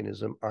failure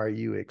mechanism are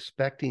you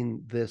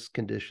expecting this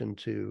condition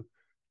to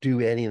do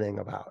anything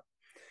about?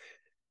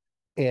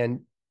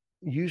 And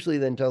usually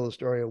then tell the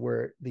story of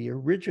where the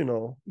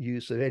original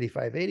use of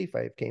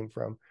 8585 came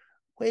from,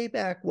 way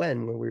back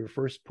when we were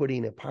first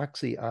putting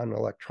epoxy on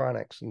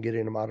electronics and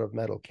getting them out of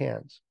metal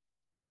cans.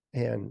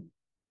 And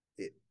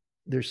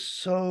they're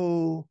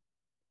so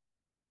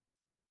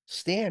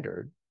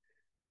standard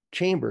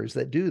chambers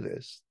that do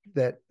this,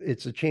 that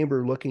it's a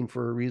chamber looking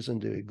for a reason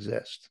to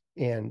exist.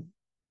 And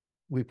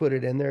we put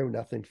it in there,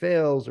 nothing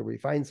fails, or we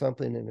find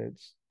something and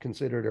it's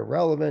considered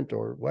irrelevant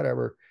or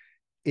whatever.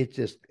 It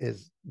just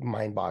is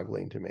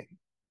mind-boggling to me.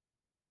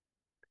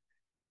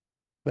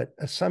 But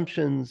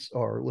assumptions,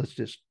 or let's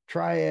just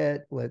try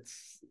it,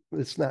 let's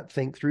not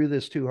think through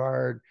this too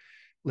hard,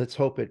 let's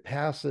hope it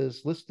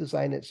passes, let's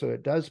design it so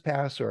it does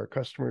pass or our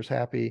customer's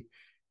happy,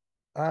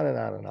 on and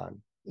on and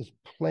on. There's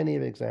plenty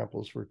of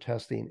examples where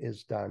testing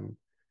is done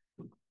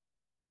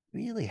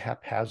really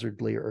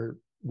haphazardly or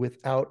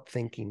without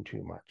thinking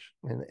too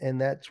much.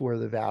 And that's where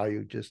the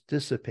value just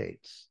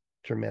dissipates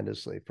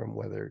tremendously from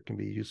whether it can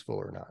be useful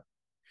or not.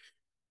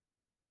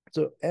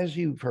 So as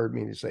you've heard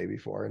me say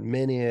before, and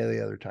many of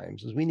the other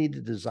times, is we need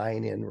to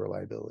design in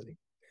reliability.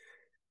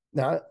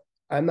 Now,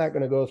 I'm not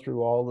going to go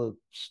through all the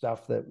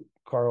stuff that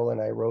Carl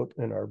and I wrote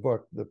in our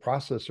book, The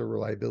Process of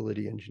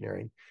Reliability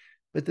Engineering.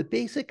 But the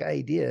basic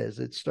idea is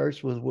it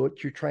starts with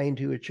what you're trying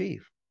to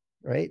achieve,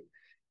 right?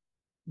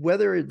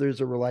 Whether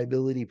there's a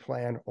reliability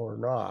plan or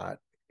not,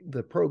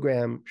 the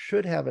program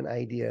should have an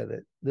idea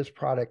that this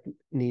product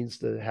needs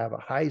to have a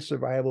high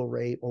survival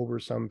rate over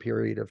some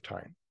period of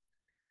time.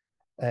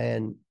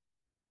 And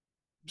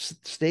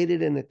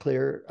stated in a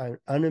clear,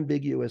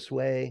 unambiguous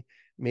way,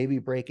 maybe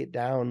break it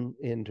down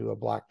into a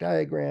block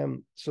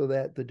diagram so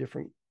that the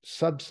different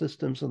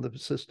subsystems of the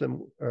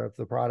system or of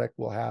the product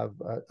will have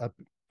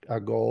a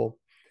goal.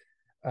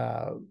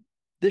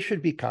 This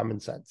should be common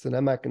sense, and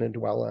I'm not going to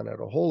dwell on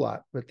it a whole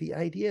lot, but the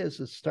idea is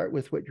to start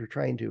with what you're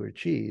trying to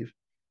achieve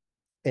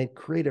and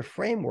create a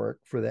framework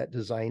for that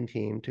design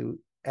team to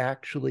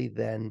actually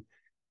then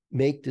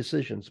make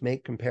decisions,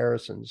 make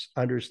comparisons,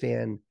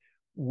 understand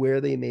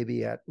where they may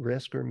be at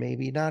risk or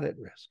maybe not at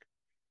risk.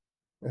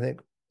 I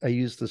think I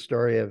used the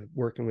story of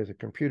working with a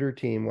computer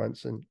team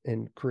once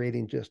and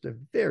creating just a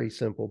very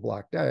simple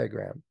block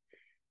diagram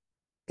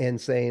and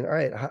saying, all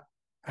right,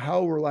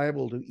 how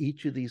reliable do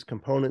each of these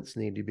components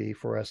need to be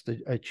for us to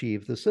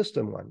achieve the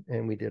system one?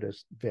 And we did a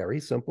very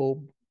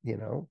simple,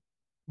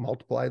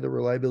 multiply the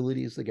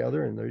reliabilities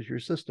together and there's your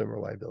system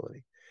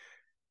reliability.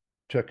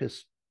 Took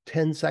us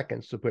 10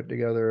 seconds to put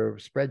together a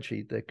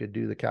spreadsheet that could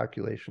do the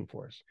calculation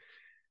for us.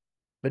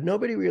 But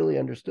nobody really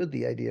understood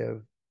the idea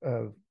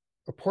of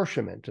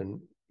apportionment and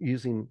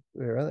using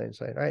their other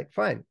insight. All right,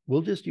 fine.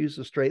 We'll just use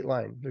a straight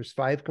line. There's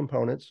 5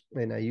 components,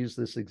 and I use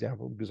this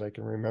example because I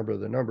can remember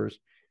the numbers.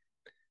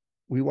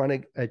 We want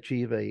to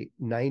achieve a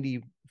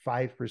 95%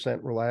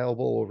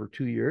 reliable over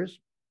 2 years.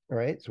 All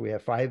right, so we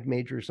have 5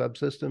 major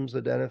subsystems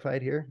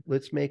identified here.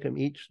 Let's make them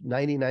each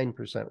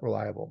 99%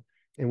 reliable,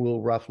 and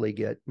we'll roughly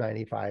get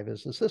 95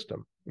 as a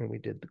system. And we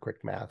did the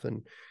quick math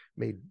and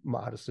made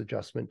modest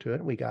adjustment to it,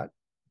 and we got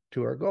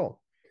to our goal.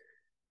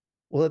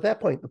 Well, at that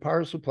point, the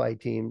power supply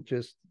team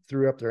just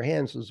threw up their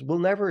hands and says, we'll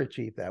never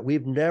achieve that.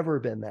 We've never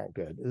been that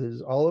good.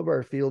 All of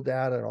our field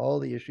data and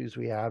all the issues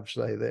we have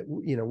say that,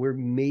 we're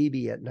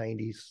maybe at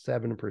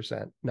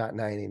 97%, not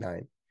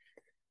 99.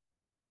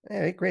 All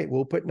right, great.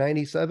 We'll put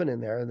 97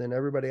 in there, and then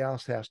everybody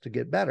else has to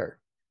get better.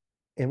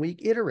 And we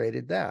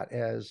iterated that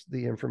as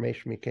the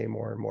information became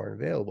more and more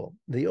available.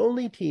 The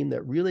only team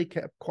that really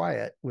kept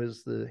quiet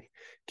was the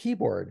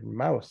keyboard and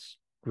mouse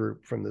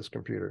group from this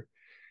computer.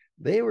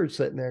 They were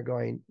sitting there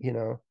going,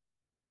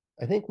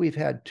 I think we've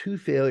had 2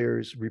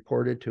 failures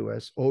reported to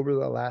us over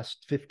the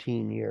last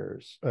 15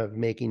 years of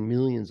making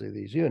millions of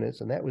these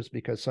units. And that was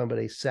because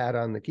somebody sat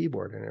on the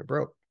keyboard and it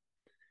broke.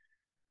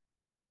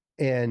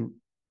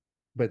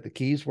 But the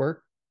keys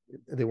worked.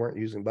 They weren't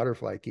using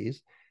butterfly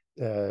keys.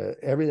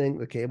 Everything,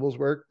 the cables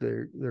worked,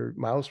 their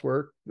mouse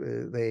worked.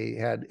 They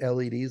had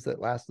LEDs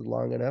that lasted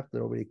long enough that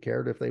nobody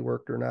cared if they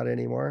worked or not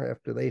anymore.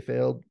 After they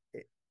failed,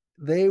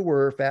 they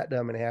were fat,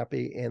 dumb, and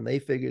happy, and they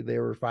figured they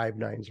were 5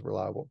 nines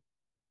reliable.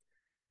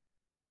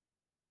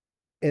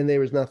 And there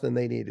was nothing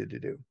they needed to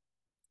do,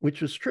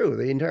 which was true.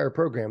 The entire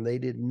program, they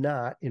did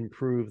not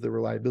improve the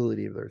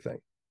reliability of their thing.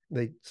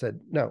 They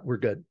said, no, we're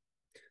good.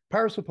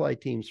 Power supply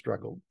team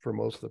struggled for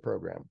most of the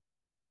program,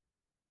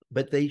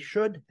 but they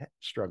should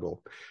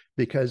struggle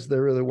because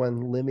they're the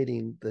one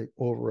limiting the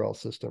overall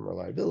system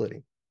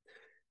reliability.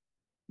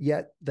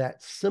 Yet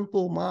that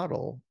simple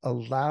model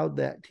allowed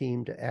that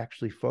team to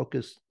actually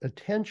focus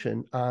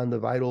attention on the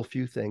vital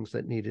few things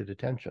that needed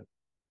attention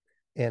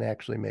and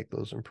actually make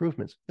those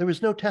improvements. There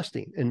was no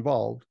testing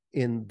involved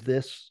in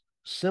this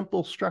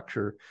simple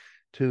structure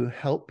to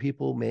help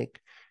people make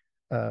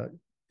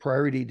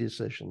priority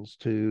decisions,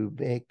 to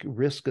make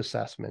risk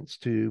assessments,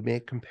 to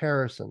make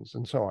comparisons,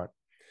 and so on.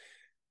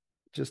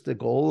 Just the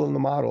goal and the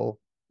model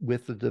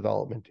with the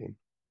development team.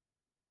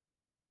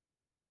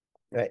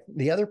 Right.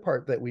 The other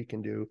part that we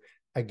can do,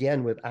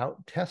 again,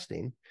 without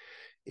testing,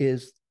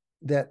 is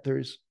that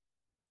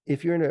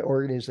if you're in an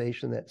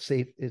organization that's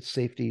it's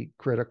safety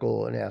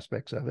critical in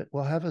aspects of it,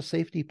 well, have a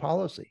safety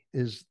policy.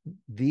 Is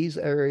these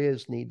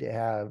areas need to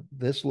have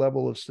this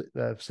level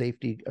of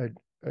safety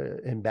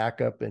and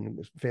backup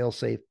and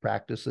fail-safe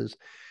practices,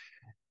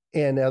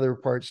 and other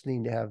parts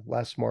need to have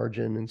less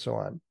margin and so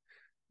on.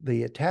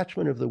 The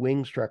attachment of the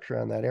wing structure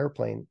on that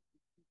airplane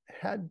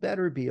had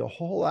better be a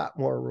whole lot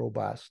more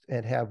robust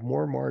and have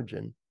more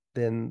margin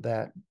than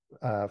that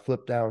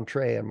flip down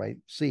tray on my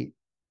seat.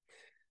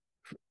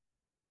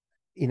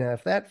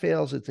 If that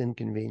fails, it's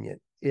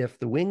inconvenient. If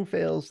the wing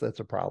fails, that's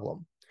a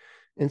problem.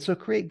 And so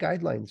create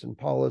guidelines and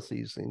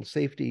policies and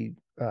safety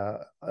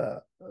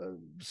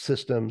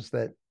systems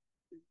that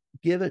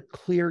give a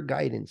clear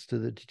guidance to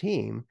the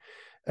team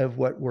of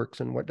what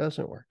works and what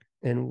doesn't work,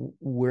 and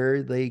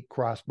where they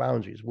cross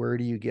boundaries. Where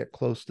do you get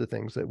close to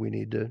things that we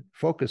need to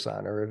focus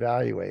on or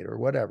evaluate or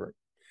whatever?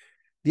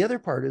 The other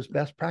part is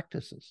best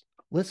practices.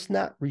 Let's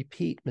not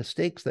repeat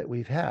mistakes that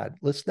we've had.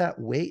 Let's not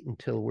wait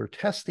until we're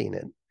testing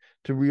it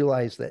to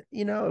realize that,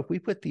 if we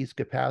put these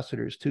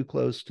capacitors too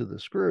close to the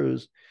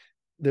screws,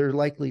 they're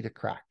likely to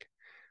crack.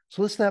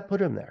 So let's not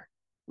put them there.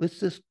 Let's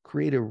just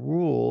create a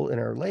rule in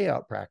our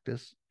layout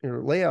practice,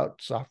 or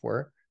layout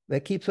software,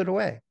 that keeps it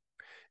away.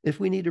 If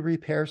we need to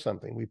repair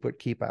something, we put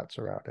keep outs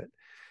around it,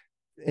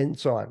 and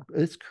so on.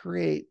 Let's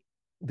create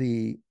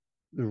the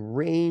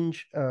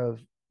range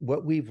of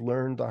what we've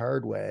learned the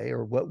hard way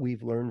or what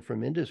we've learned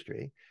from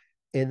industry,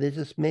 and then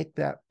just make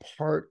that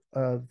part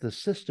of the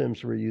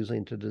systems we're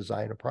using to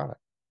design a product.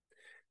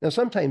 Now,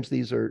 sometimes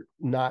these are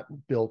not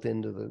built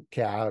into the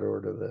CAD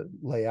or to the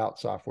layout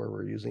software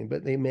we're using,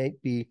 but they may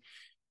be,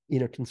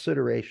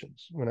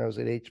 considerations. When I was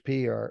at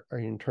HP, our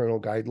internal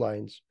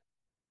guidelines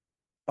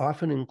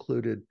often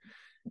included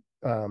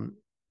kind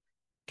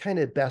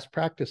of best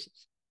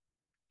practices,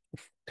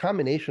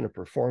 combination of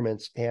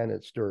performance and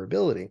its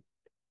durability.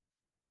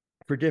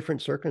 For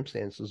different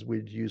circumstances,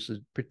 we'd use a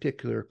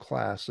particular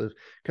class of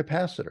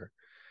capacitor.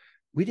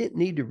 We didn't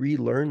need to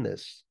relearn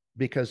this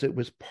because it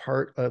was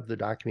part of the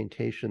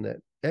documentation that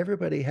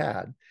everybody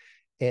had.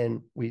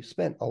 And we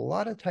spent a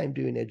lot of time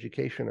doing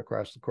education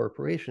across the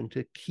corporation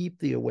to keep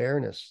the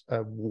awareness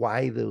of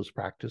why those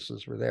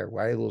practices were there,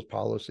 why those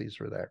policies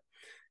were there,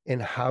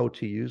 and how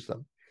to use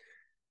them.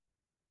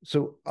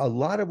 So a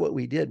lot of what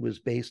we did was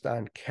based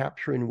on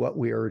capturing what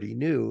we already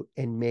knew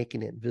and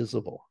making it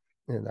visible.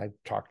 And I've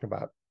talked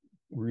about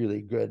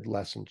really good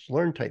lessons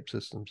learned type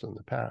systems in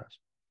the past.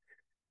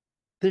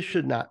 This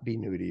should not be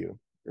new to you,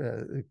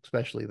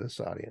 especially this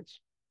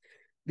audience.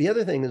 The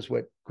other thing is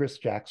what Chris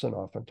Jackson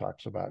often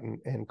talks about,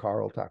 and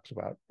Carl talks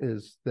about,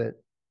 is that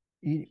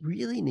you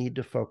really need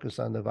to focus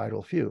on the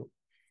vital few.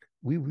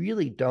 We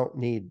really don't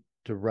need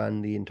to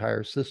run the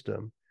entire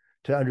system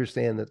to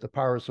understand that the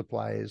power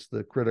supply is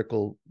the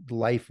critical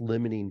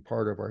life-limiting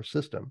part of our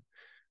system.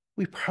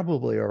 We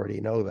probably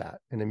already know that,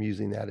 and I'm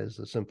using that as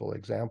a simple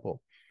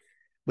example.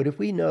 But if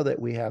we know that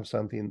we have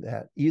something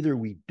that either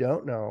we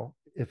don't know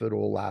if it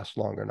will last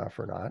long enough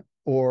or not,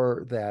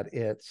 or that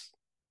it's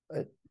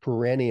a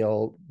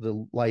perennial,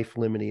 the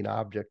life-limiting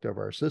object of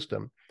our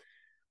system,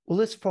 well,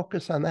 let's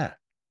focus on that.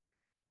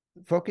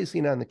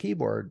 Focusing on the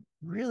keyboard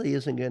really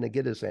isn't going to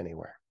get us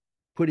anywhere.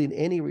 Putting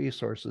any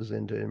resources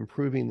into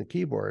improving the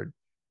keyboard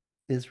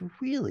is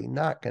really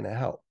not going to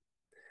help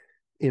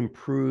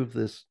improve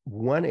this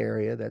one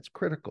area that's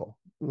critical.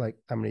 Like,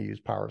 I'm going to use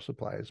power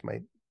supply as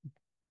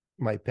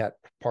my pet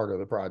part of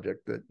the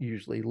project that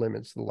usually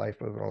limits the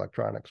life of an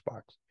electronics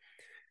box.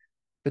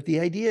 But the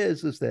idea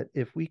is that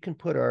if we can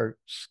put our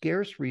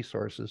scarce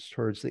resources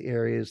towards the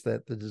areas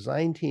that the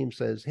design team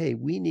says, hey,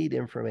 we need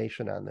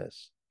information on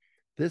this.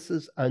 This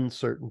is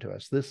uncertain to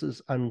us. This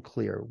is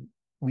unclear.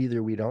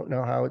 Either we don't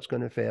know how it's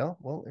going to fail.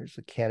 Well, there's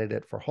a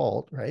candidate for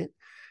halt, right?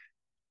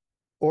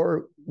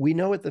 Or we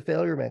know what the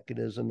failure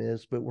mechanism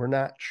is, but we're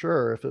not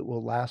sure if it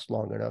will last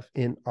long enough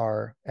in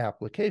our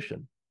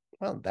application.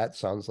 well, that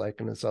sounds like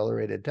an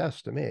accelerated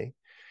test to me.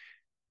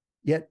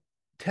 Yet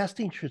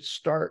testing should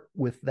start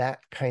with that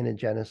kind of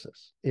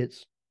genesis.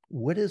 It's,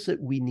 what is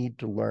it we need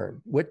to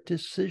learn? What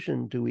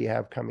decision do we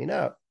have coming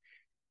up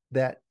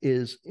that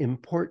is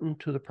important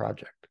to the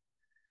project?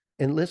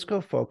 And let's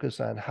go focus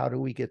on how do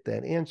we get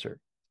that answer.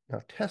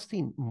 Now,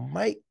 testing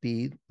might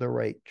be the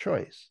right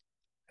choice.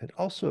 It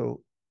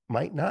also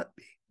might not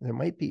be. There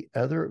might be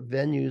other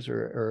venues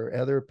or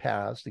other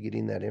paths to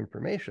getting that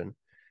information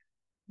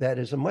that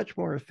is a much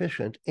more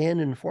efficient and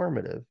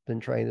informative than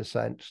trying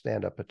to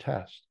stand up a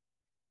test.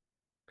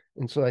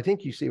 And so I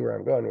think you see where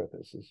I'm going with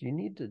this, is you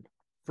need to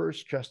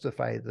first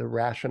justify the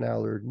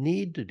rationale or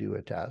need to do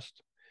a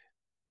test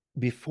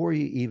before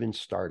you even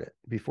start it,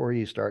 before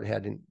you start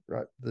heading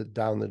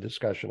down the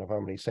discussion of how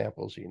many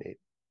samples you need.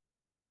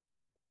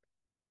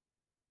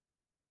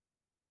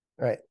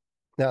 All right.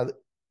 Now,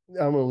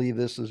 I'm going to leave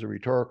this as a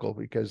rhetorical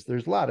because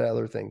there's a lot of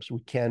other things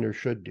we can or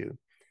should do.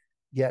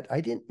 Yet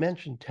I didn't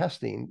mention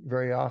testing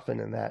very often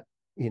in that,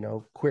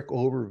 quick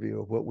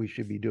overview of what we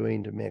should be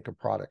doing to make a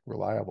product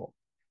reliable.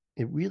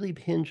 It really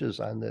hinges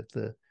on that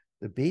the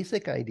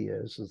basic idea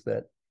is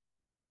that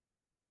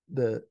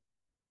the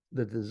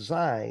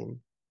design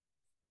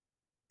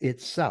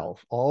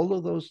itself, all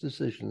of those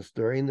decisions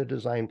during the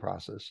design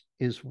process,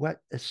 is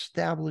what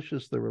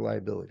establishes the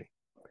reliability.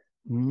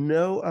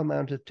 No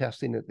amount of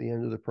testing at the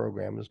end of the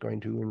program is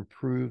going to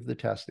improve the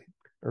testing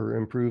or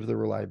improve the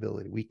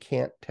reliability. We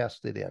can't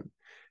test it in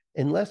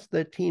unless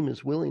the team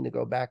is willing to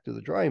go back to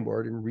the drawing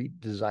board and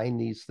redesign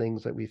these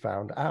things that we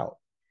found out.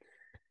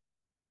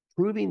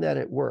 Proving that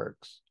it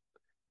works,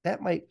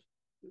 that might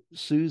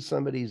soothe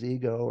somebody's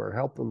ego or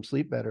help them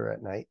sleep better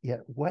at night.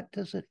 Yet, what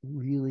does it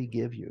really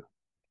give you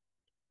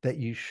that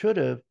you should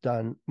have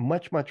done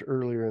much, much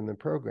earlier in the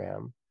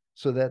program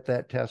so that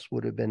that test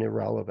would have been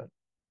irrelevant?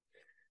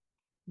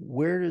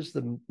 Where is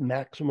the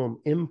maximum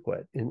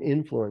input and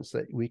influence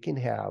that we can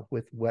have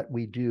with what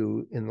we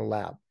do in the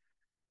lab?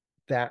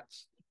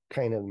 That's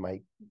kind of my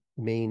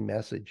main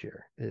message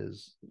here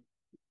is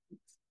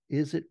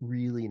it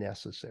really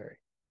necessary?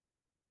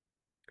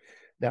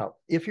 Now,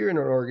 if you're in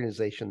an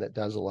organization that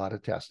does a lot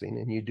of testing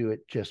and you do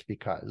it just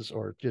because,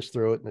 or just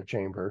throw it in the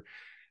chamber,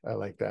 I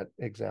like that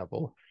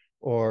example,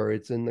 or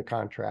it's in the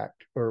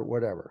contract or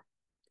whatever.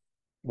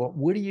 Well,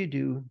 what do you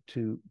do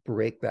to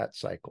break that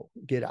cycle,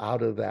 get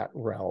out of that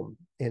realm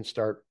and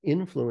start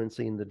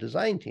influencing the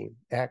design team,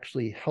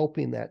 actually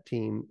helping that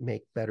team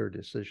make better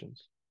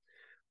decisions?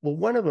 Well,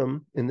 one of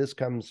them, and this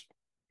comes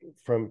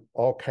from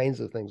all kinds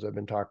of things I've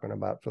been talking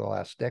about for the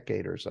last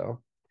decade or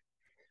so,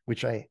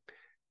 which I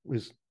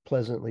was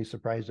pleasantly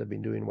surprised. I've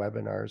been doing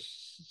webinars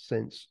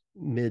since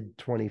mid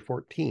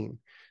 2014.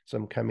 So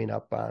I'm coming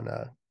up on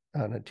a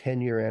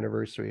 10-year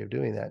anniversary of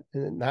doing that,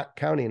 and not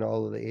counting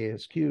all of the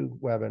ASQ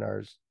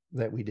webinars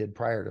that we did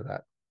prior to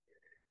that.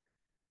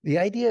 The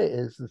idea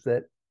is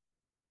that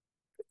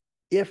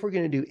if we're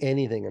going to do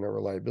anything in a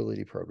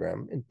reliability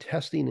program, and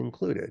testing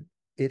included,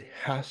 it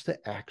has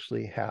to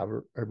actually have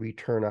a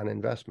return on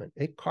investment.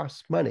 It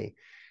costs money,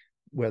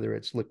 whether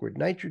it's liquid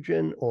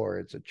nitrogen or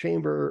it's a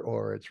chamber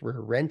or it's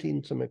we're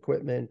renting some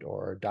equipment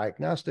or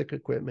diagnostic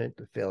equipment,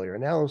 the failure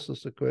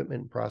analysis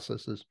equipment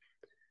processes.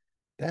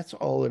 That's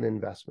all an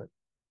investment.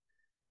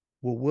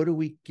 Well, what do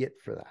we get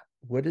for that?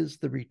 What is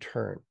the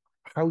return?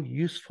 How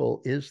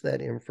useful is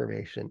that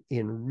information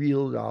in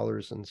real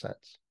dollars and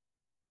cents?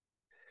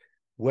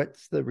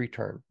 What's the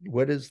return?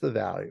 What is the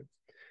value?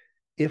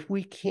 If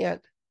we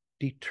can't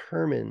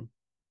determine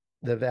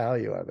the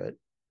value of it,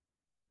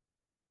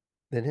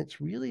 then it's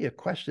really a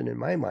question in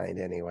my mind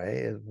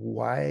anyway, of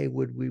why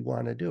would we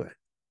want to do it?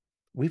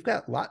 We've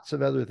got lots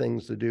of other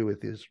things to do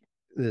with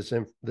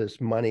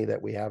this money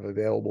that we have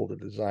available to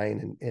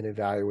design and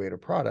evaluate a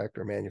product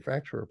or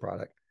manufacture a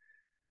product.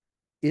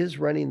 Is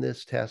running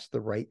this test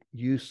the right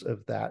use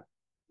of that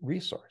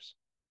resource?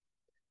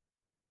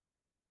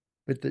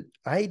 But the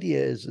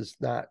idea is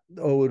not,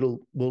 oh,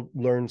 we'll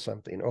learn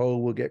something. Oh,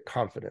 we'll get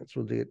confidence.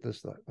 We'll get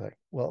this. Like,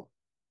 well,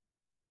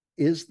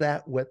 is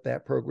that what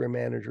that program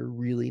manager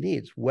really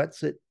needs?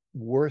 What's it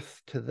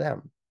worth to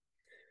them?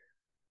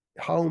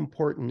 How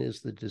important is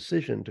the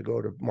decision to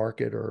go to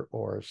market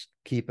or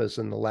keep us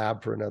in the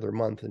lab for another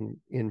month and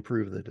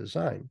improve the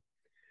design?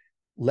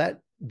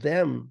 Let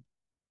them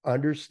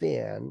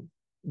understand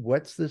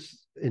what's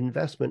this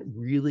investment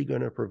really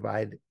going to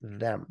provide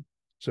them.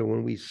 So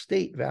when we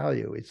state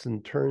value, it's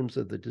in terms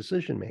of the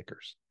decision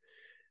makers.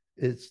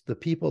 It's the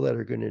people that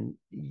are going to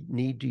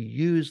need to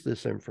use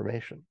this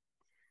information.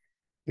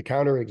 The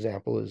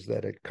counterexample is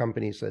that a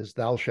company says,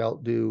 thou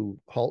shalt do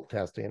halt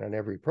testing on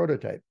every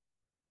prototype.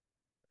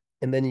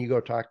 And then you go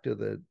talk to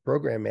the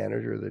program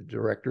manager, the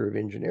director of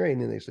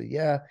engineering, and they say,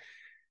 yeah,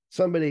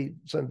 some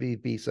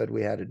VP said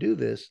we had to do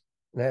this.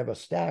 And I have a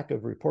stack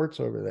of reports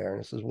over there.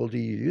 And it says, well, do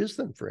you use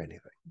them for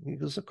anything? He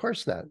goes, of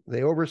course not. They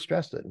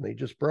overstressed it and they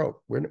just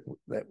broke.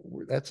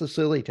 That's a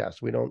silly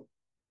test. We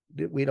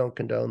don't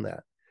condone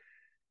that.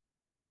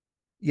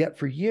 Yet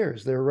for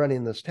years, they were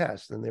running this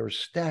test and they were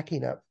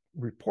stacking up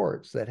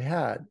reports that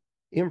had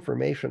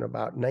information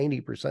about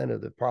 90%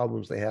 of the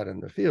problems they had in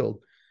the field,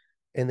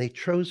 and they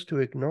chose to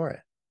ignore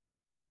it.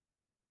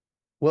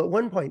 Well, at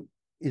one point,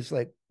 it's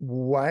like,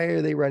 why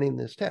are they running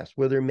this test?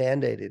 Well, they're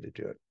mandated to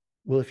do it.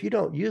 Well, if you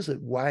don't use it,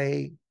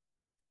 why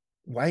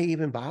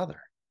even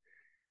bother?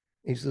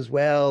 He says,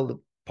 well, the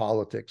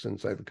politics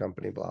inside the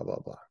company, blah, blah,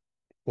 blah,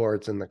 or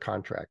it's in the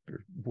contract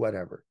or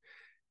whatever.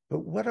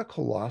 But what a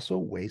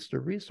colossal waste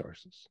of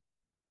resources.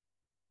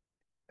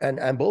 And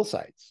on both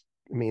sides.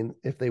 I mean,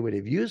 if they would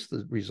have used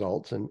the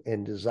results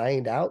and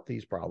designed out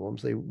these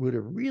problems, they would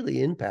have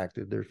really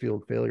impacted their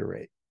field failure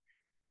rate.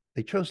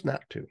 They chose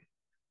not to.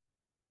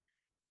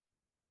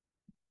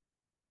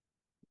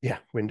 Yeah,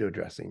 window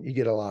dressing. You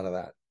get a lot of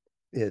that.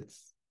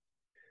 It's,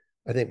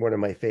 I think, one of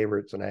my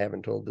favorites, and I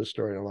haven't told this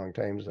story in a long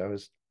time, is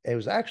I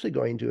was actually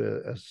going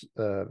to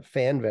a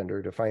fan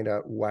vendor to find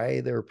out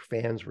why their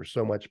fans were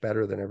so much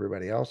better than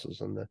everybody else's.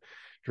 And the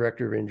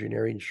director of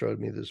engineering showed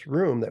me this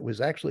room that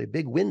was actually a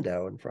big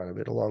window in front of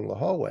it along the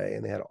hallway.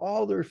 And they had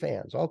all their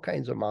fans, all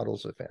kinds of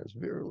models of fans,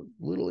 very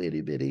little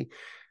itty bitty,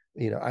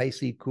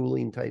 IC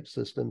cooling type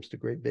systems to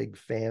great big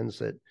fans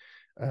that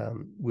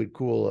would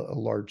cool a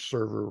large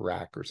server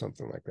rack or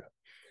something like that.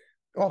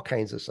 All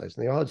kinds of sizes.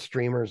 And they all had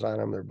streamers on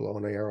them. They're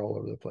blowing air all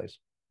over the place.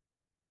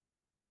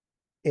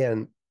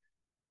 And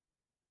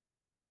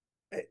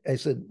I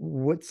said,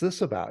 what's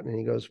this about? And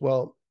he goes,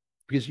 well,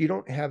 because you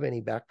don't have any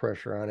back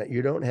pressure on it.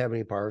 You don't have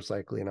any power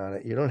cycling on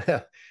it. You don't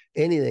have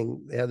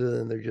anything other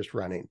than they're just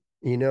running.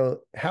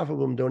 Half of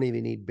them don't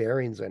even need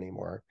bearings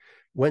anymore.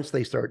 Once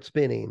they start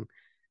spinning,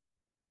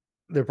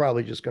 they're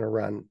probably just going to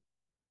run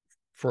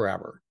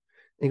forever.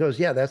 And he goes,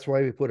 yeah, that's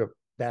why we put a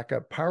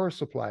backup power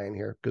supply in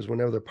here, because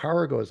whenever the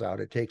power goes out,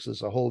 it takes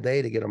us a whole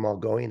day to get them all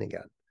going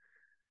again.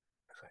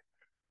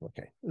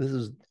 Okay, this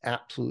is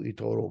absolutely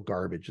total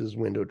garbage. This is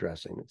window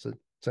dressing.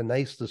 It's a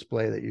nice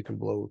display that you can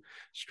blow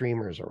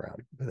streamers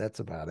around, but that's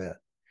about it.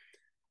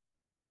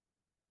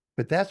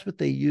 But that's what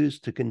they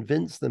used to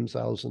convince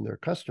themselves and their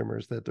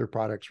customers that their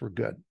products were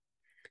good,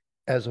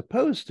 as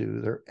opposed to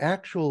their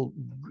actual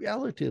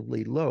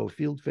relatively low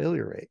field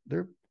failure rate.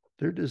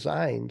 Their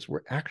designs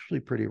were actually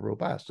pretty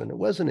robust. And it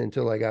wasn't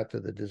until I got to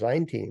the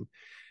design team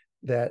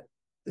that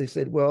they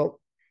said, well,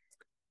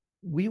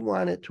 we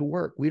want it to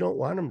work. We don't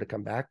want them to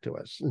come back to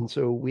us. And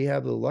so we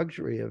have the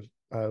luxury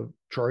of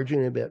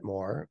charging a bit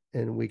more.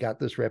 And we got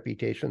this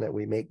reputation that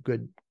we make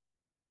good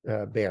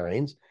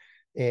bearings.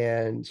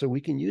 And so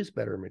we can use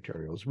better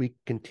materials. We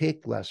can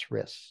take less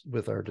risks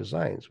with our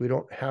designs. We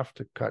don't have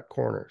to cut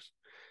corners.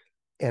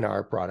 And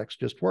our products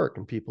just work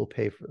and people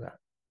pay for that.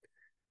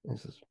 And he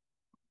says,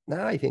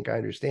 now I think I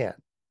understand.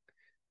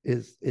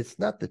 It's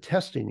not the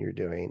testing you're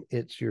doing,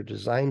 it's your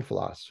design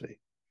philosophy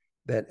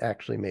that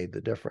actually made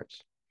the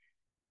difference.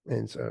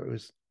 And so it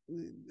was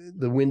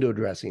the window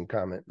dressing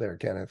comment there,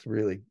 Kenneth,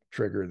 really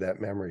triggered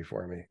that memory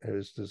for me. It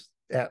was just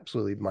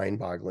absolutely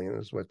mind-boggling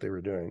is what they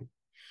were doing.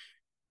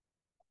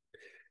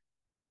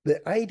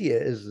 The idea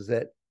is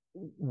that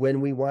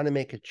when we want to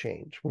make a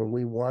change, when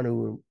we want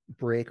to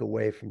break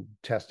away from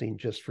testing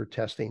just for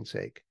testing's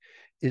sake,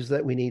 is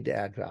that we need to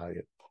add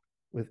value.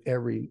 With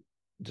every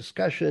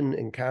discussion,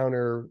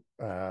 encounter,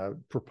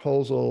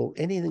 proposal,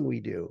 anything we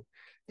do,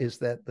 is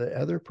that the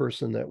other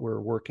person that we're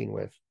working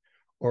with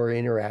or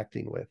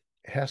interacting with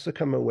has to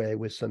come away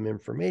with some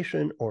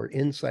information or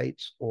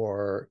insights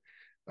or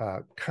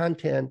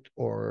content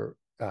or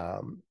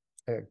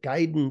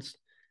guidance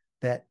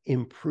that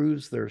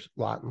improves their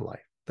lot in life,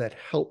 that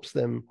helps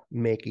them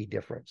make a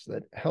difference,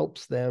 that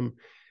helps them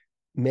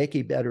make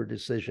a better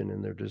decision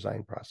in their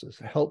design process,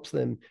 helps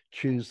them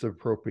choose the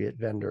appropriate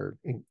vendor,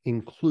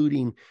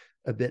 including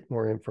a bit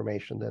more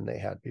information than they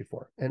had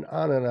before, and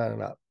on and on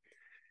and up.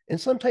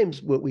 And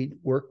sometimes what we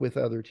work with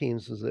other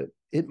teams is that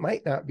it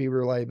might not be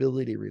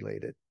reliability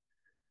related.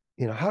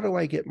 How do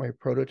I get my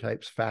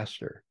prototypes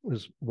faster? It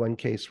was one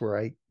case where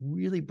I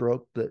really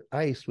broke the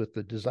ice with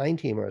the design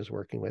team I was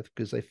working with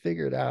because I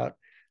figured out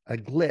a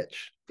glitch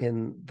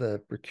in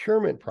the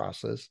procurement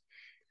process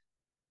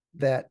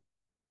that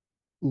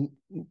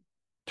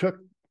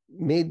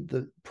made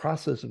the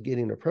process of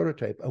getting a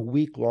prototype a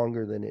week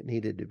longer than it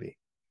needed to be.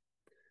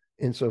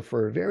 And so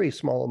for a very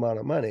small amount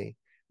of money,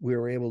 we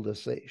were able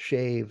to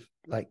shave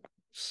like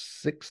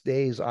 6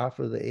 days off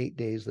of the 8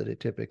 days that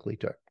it typically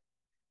took.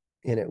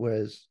 And it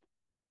was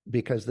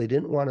because they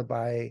didn't want to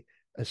buy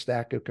a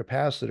stack of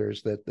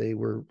capacitors that they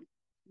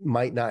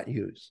might not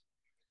use.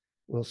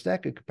 Well, a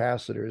stack of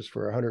capacitors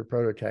for 100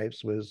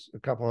 prototypes was a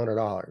couple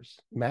 $100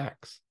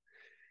 max.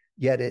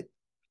 Yet it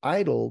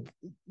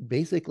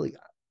basically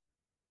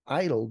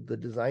idled the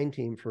design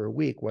team for a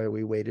week while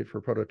we waited for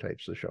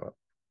prototypes to show up.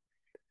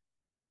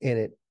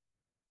 And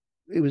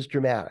it was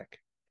dramatic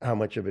how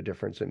much of a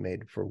difference it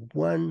made for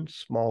one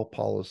small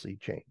policy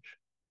change.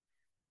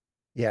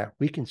 Yeah,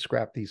 we can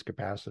scrap these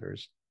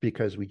capacitors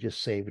because we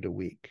just saved a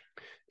week,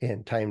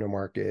 and time to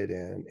market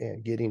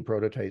and getting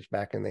prototypes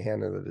back in the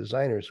hand of the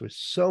designers was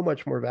so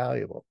much more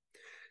valuable.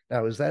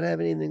 Now, does that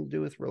have anything to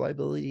do with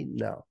reliability?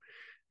 No.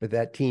 But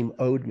that team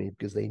owed me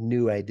because they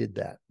knew I did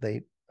that.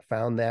 They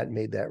found that,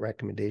 made that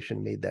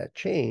recommendation, made that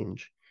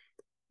change.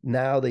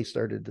 Now they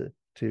started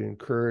to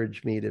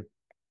encourage me to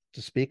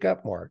speak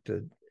up more,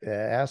 to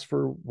ask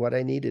for what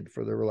I needed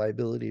for the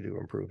reliability to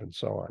improve and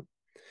so on.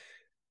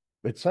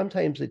 But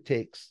sometimes it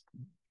takes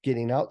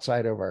getting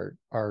outside of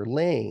our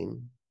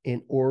lane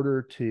in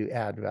order to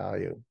add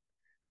value.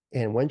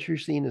 And once you're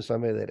seen as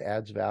somebody that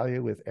adds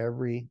value with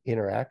every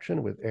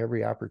interaction, with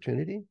every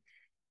opportunity,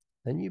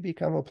 then you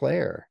become a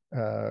player,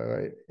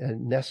 a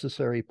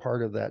necessary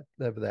part of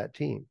that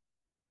team.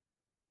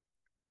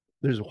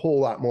 There's a whole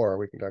lot more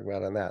we can talk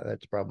about on that.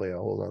 That's probably a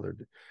whole other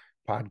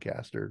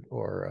podcast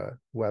or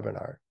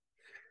webinar.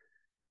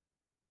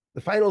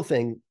 The final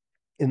thing,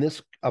 and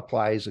this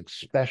applies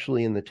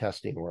especially in the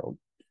testing world.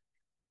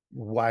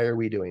 Why are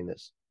we doing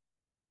this?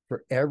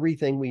 For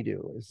everything we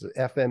do, is the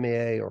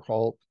FMEA or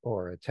HALT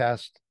or a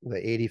test, the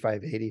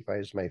 8585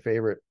 is my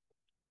favorite,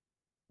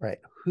 right?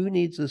 Who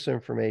needs this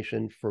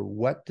information for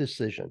what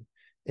decision?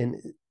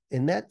 And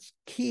that's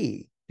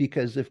key,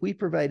 because if we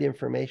provide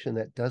information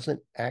that doesn't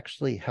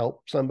actually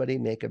help somebody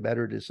make a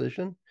better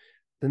decision,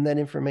 then that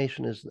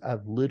information is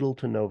of little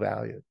to no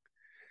value,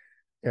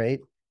 right?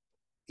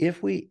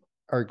 If we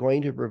are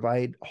going to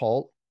provide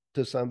HALT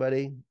to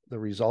somebody, the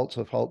results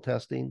of HALT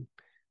testing,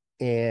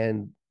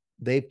 and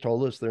they've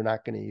told us they're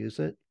not going to use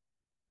it,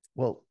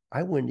 well,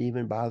 I wouldn't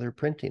even bother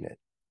printing it.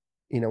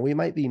 We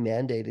might be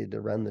mandated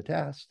to run the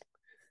test,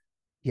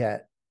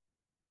 yet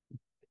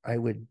I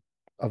would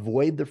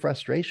avoid the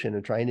frustration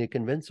of trying to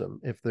convince them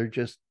if they're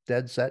just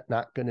dead set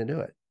not going to do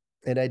it.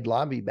 And I'd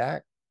lobby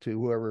back to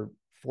whoever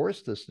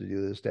forced us to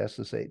do this test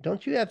to say,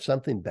 don't you have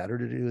something better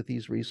to do with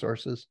these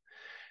resources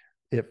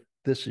if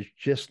this is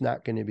just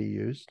not going to be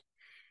used?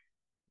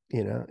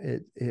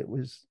 It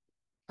was,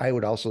 I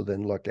would also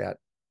then look at,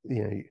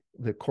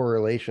 the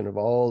correlation of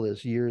all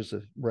this years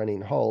of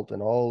running HALT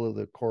and all of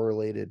the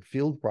correlated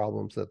field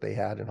problems that they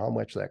had and how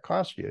much that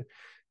cost you,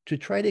 to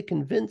try to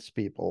convince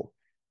people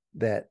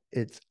that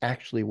it's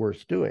actually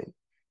worth doing.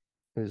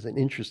 It was an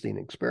interesting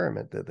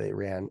experiment that they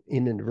ran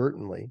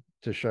inadvertently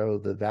to show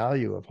the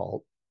value of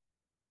HALT.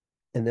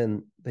 And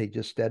then they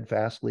just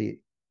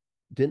steadfastly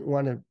didn't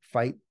want to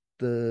fight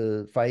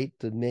the fight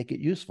to make it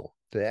useful,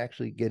 to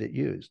actually get it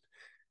used,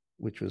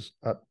 which was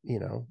a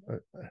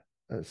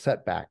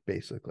setback,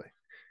 basically.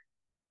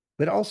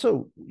 But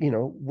also,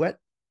 what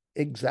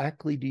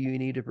exactly do you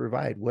need to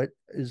provide? What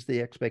is the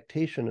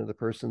expectation of the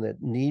person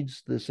that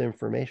needs this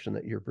information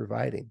that you're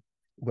providing?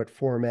 What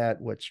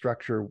format, what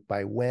structure,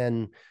 by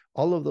when,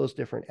 all of those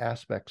different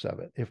aspects of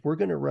it. If we're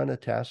going to run a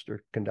test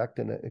or conduct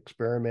an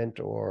experiment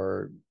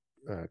or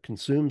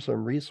consume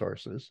some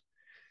resources,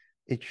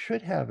 it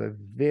should have a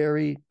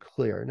very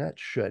clear, not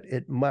should,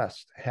 it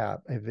must have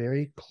a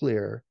very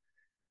clear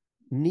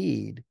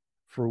need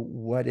for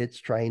what it's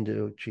trying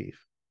to achieve.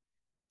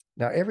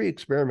 Now, every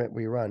experiment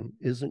we run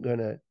isn't going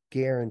to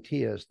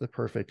guarantee us the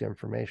perfect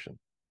information.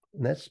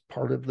 And that's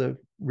part of the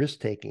risk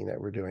taking that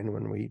we're doing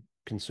when we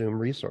consume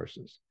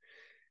resources.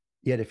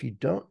 Yet, if you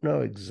don't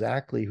know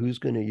exactly who's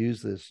going to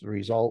use this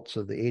results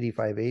of the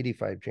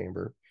 8585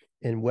 chamber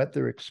and what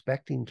they're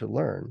expecting to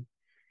learn,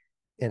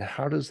 and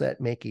how does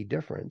that make a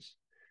difference,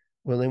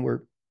 well, then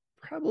we're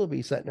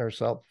probably setting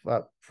ourselves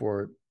up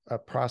for a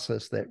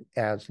process that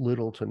adds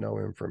little to no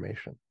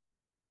information.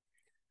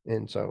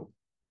 And so,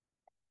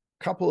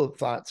 a couple of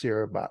thoughts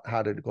here about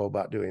how to go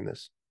about doing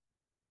this.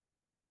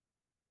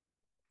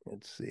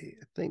 Let's see,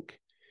 I think,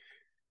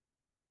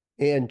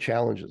 and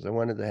challenges. I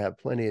wanted to have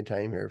plenty of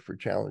time here for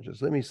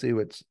challenges. Let me see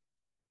what's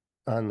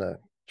on the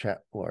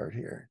chat board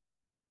here.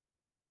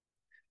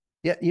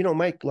 Yeah,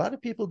 Mike, a lot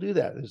of people do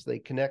that, is they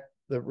connect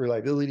the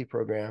reliability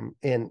program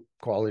and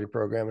quality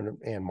program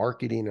and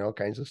marketing and all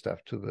kinds of stuff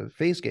to the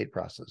phase gate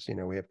process.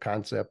 We have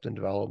concept and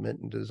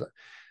development and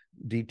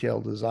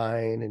detailed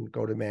design and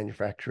go to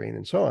manufacturing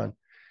and so on.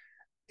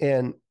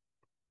 And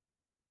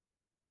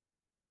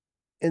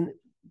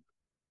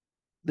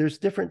there's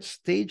different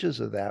stages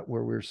of that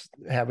where we're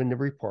having to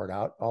report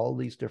out all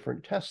these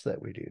different tests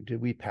that we do.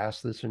 Did we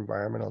pass this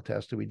environmental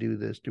test? Do we do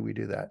this? Do we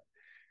do that?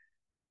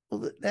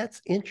 Well,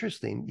 that's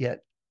interesting, yet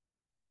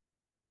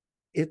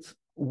it's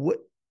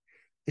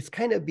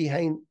kind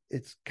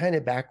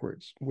of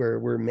backwards, where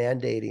we're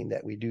mandating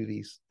that we do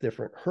these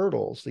different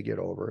hurdles to get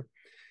over.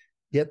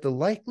 Yet the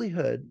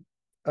likelihood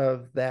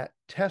of that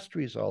test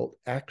result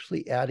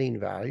actually adding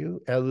value,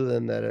 other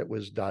than that it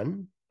was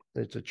done,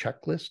 it's a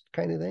checklist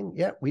kind of thing.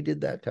 Yeah, we did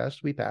that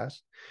test, we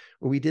passed.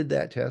 Or we did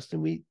that test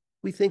and we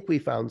think we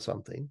found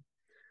something,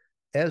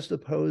 as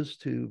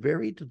opposed to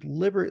very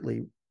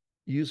deliberately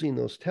using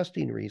those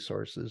testing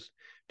resources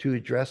to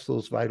address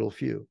those vital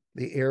few,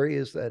 the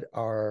areas that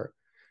are,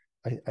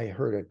 I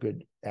heard a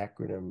good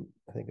acronym,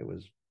 I think it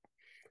was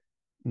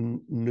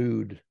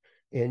NUD,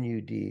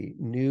 N-U-D,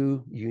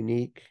 new,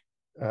 unique,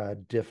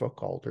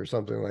 difficult, or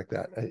something like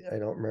that. I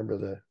don't remember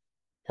the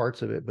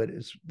parts of it, but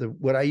it's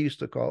what I used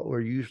to call,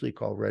 or usually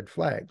call, red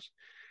flags.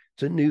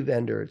 It's a new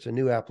vendor, it's a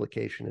new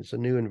application, it's a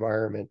new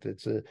environment,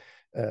 it's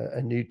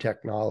a new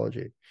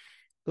technology.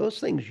 Those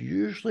things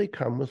usually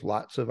come with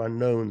lots of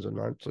unknowns and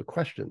lots of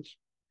questions.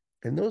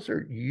 And those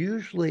are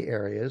usually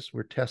areas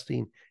where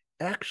testing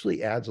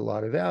actually adds a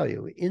lot of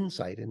value,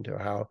 insight into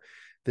how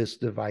this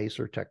device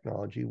or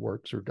technology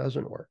works or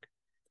doesn't work.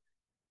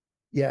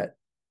 Yet,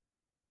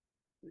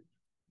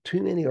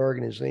 too many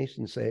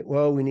organizations say,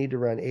 well, we need to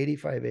run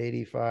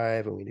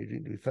 85-85, and we need to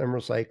do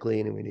thermal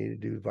cycling, and we need to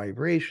do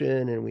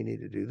vibration, and we need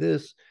to do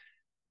this.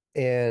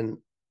 And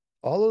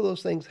all of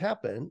those things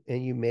happen,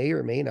 and you may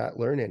or may not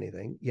learn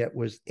anything. Yet,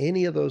 was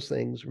any of those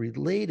things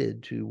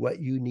related to what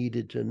you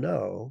needed to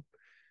know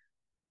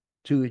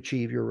to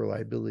achieve your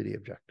reliability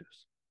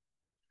objectives?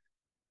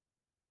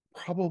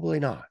 Probably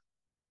not.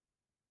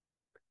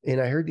 And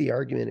I heard the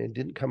argument, and it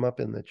didn't come up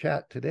in the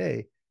chat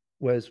today,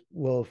 was,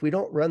 well, if we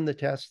don't run the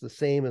tests the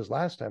same as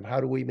last time, how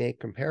do we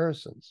make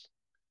comparisons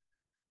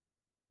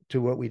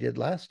to what we did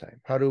last time?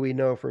 How do we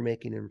know if we're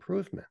making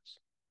improvements?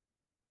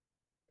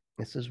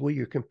 It says, well,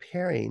 you're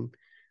comparing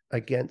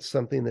against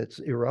something that's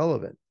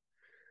irrelevant.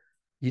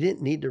 You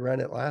didn't need to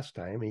run it last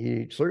time, and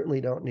you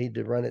certainly don't need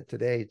to run it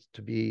today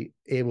to be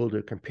able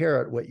to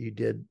compare it what you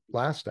did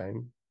last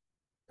time.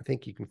 I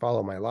think you can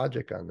follow my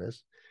logic on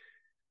this.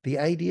 The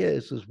idea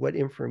is what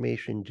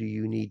information do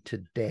you need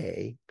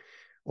today,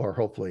 or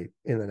hopefully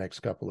in the next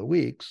couple of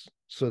weeks,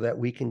 so that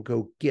we can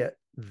go get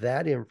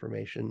that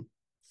information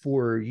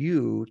for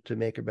you to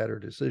make a better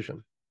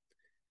decision.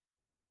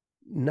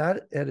 Not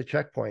at a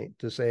checkpoint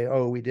to say,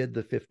 oh, we did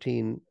the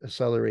 15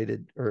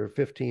 accelerated or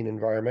 15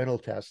 environmental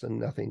tests and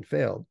nothing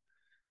failed.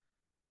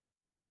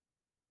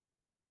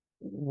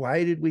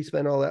 Why did we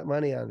spend all that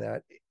money on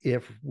that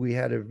if we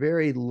had a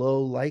very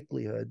low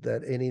likelihood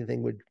that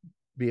anything would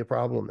be a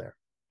problem there?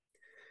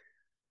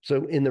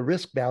 So in the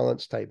risk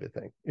balance type of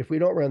thing, if we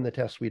don't run the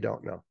test, we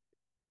don't know.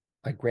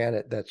 I grant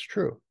it, that's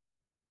true,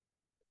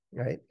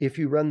 right? If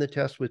you run the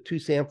test with 2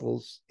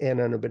 samples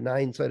and on a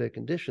benign set of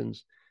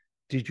conditions,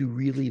 did you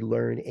really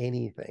learn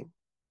anything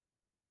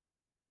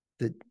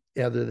that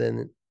other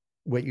than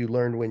what you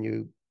learned when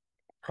you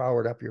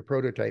powered up your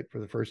prototype for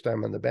the first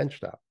time on the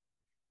benchtop?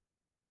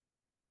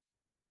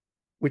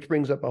 Which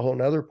brings up a whole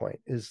nother point,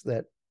 is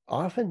that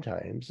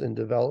oftentimes in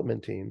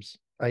development teams,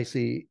 I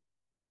see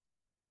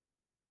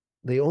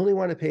they only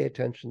want to pay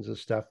attention to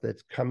stuff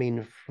that's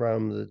coming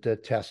from the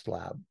test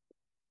lab,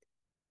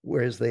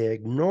 whereas they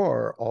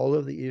ignore all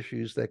of the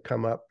issues that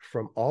come up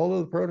from all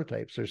of the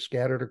prototypes that are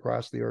scattered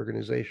across the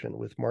organization,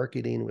 with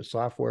marketing, with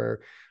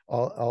software,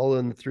 all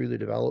in through the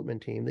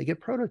development team. They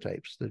get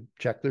prototypes to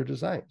check their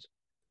designs.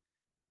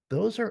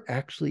 Those are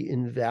actually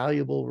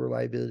invaluable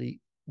reliability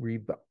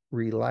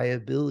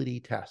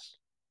tests.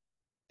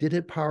 Did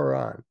it power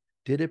on?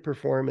 Did it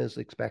perform as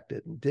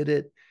expected? Did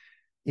it,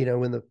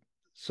 when the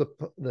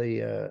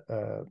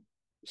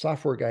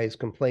software guys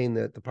complain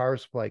that the power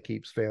supply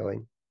keeps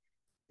failing,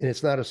 and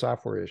it's not a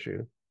software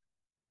issue,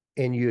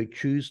 and you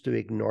choose to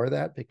ignore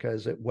that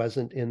because it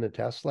wasn't in the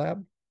test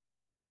lab,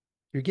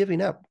 you're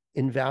giving up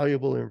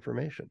invaluable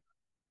information.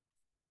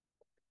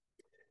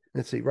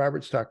 Let's see,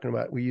 Robert's talking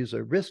about, we use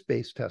a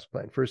risk-based test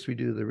plan. First, we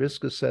do the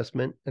risk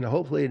assessment, and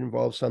hopefully it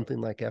involves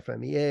something like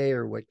FMEA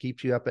or what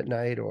keeps you up at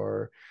night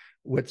or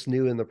what's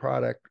new in the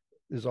product.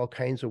 There's all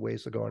kinds of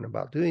ways of going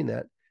about doing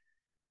that.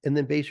 And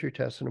then base your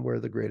tests on where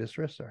the greatest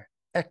risks are.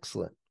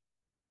 Excellent.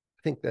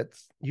 I think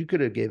you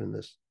could have given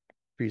this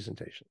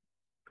presentation.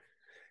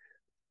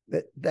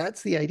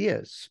 That's the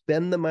idea.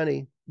 Spend the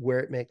money where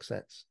it makes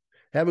sense.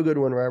 Have a good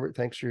one, Robert.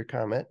 Thanks for your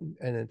comment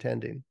and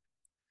attending.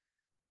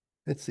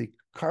 Let's see.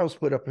 Carl's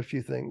put up a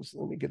few things.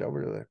 Let me get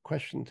over to the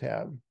question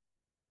tab.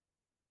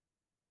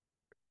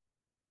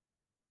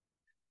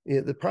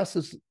 Yeah, the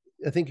process,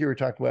 I think you were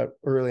talking about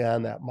early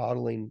on, that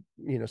modeling,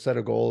 set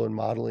a goal and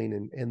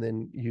modeling, and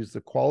then use the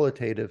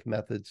qualitative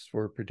methods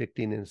for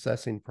predicting and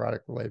assessing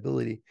product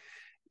reliability.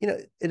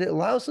 It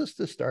allows us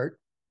to start,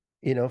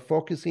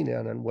 focusing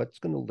in on what's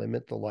going to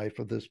limit the life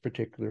of this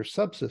particular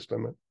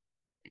subsystem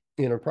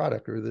in a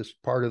product or this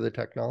part of the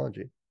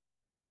technology.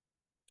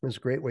 There's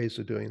great ways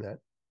of doing that.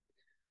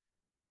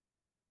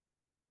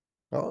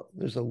 Oh,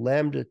 there's a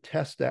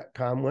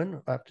lambdatest.com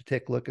one. I'll have to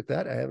take a look at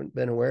that. I haven't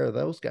been aware of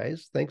those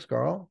guys. Thanks,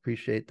 Carl.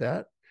 Appreciate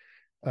that.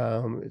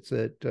 It's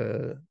at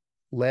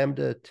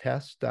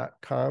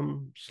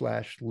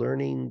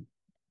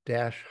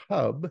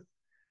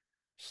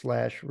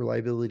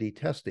lambdatest.com/learning-hub/reliability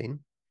testing.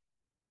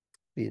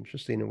 Be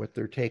interesting in what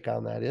their take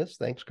on that is.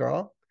 Thanks,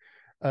 Carl.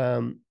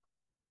 And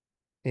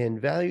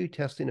value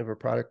testing of a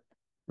product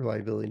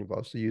reliability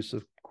involves the use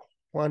of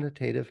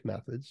quantitative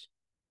methods.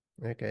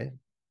 Okay,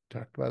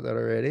 talked about that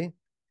already.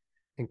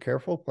 And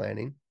careful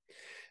planning.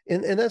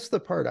 And that's the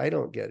part I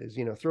don't get is,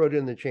 throw it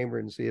in the chamber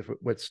and see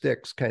what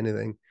sticks kind of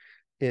thing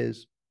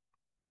is,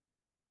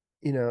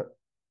 and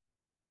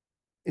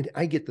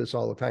I get this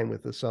all the time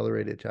with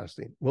accelerated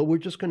testing. Well, we're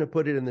just going to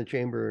put it in the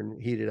chamber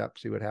and heat it up,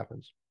 see what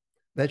happens.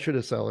 That should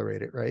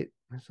accelerate it, right?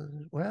 I said,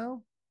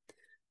 well,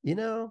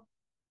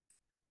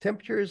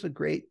 temperature is a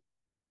great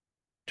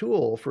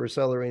tool for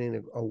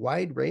accelerating a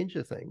wide range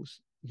of things.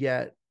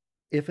 Yet,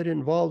 if it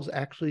involves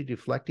actually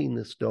deflecting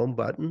this dome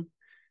button,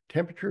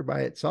 temperature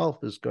by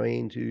itself is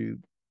going to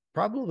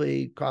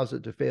probably cause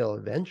it to fail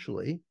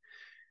eventually.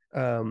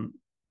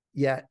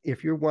 Yet,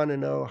 if you want to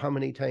know how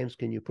many times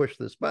can you push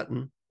this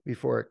button,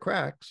 before it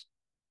cracks,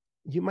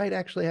 you might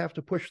actually have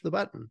to push the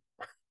button,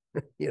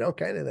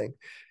 kind of thing.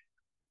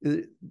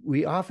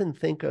 We often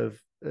think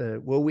of,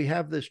 well, we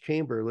have this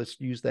chamber, let's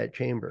use that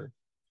chamber,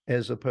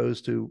 as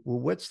opposed to, well,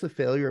 what's the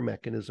failure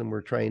mechanism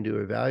we're trying to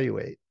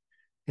evaluate?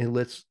 And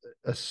let's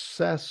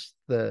assess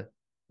the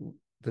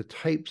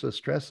types of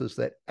stresses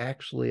that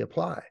actually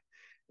apply,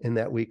 and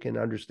that we can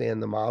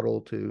understand the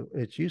model to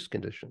its use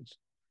conditions.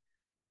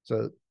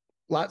 So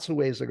lots of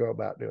ways to go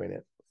about doing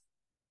it.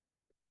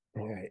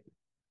 All right,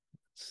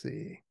 let's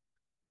see.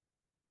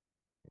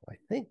 I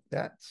think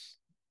that's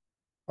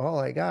all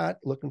I got.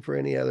 Looking for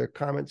any other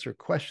comments or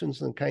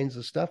questions and kinds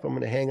of stuff. I'm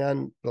going to hang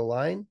on the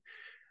line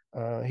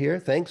here.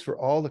 Thanks for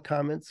all the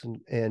comments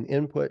and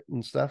input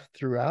and stuff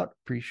throughout.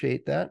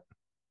 Appreciate that.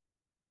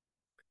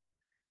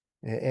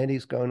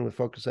 Andy's going with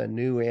focus on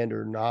new and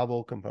or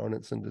novel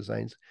components and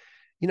designs.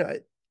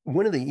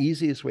 One of the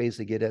easiest ways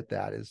to get at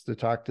that is to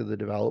talk to the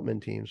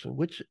development teams.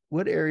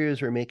 What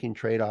areas are making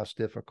trade-offs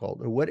difficult,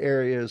 or what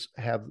areas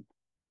have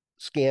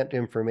scant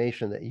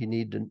information that you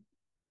need to,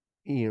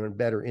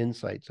 better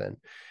insights in?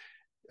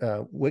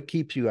 What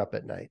keeps you up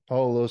at night?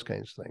 All those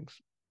kinds of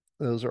things.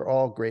 Those are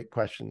all great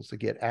questions to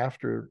get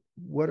after.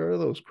 What are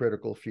those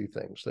critical few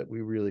things that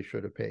we really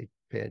should have paid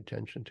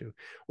attention to?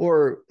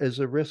 Or as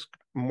a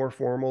more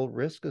formal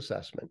risk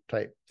assessment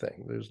type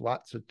thing. There's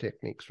lots of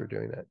techniques for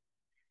doing that.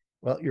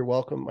 Well, you're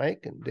welcome,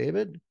 Mike and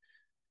David.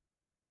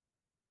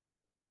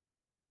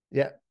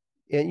 Yeah.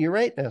 And you're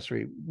right,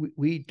 Nesri.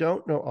 We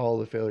don't know all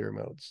the failure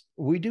modes.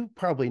 We do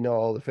probably know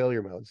all the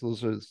failure modes.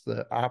 Those are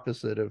the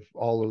opposite of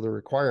all of the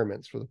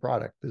requirements for the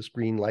product. This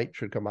green light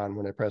should come on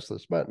when I press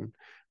this button.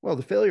 Well,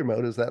 the failure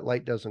mode is that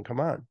light doesn't come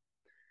on.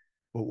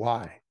 But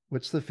why?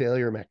 What's the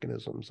failure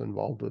mechanisms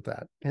involved with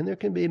that? And there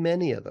can be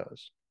many of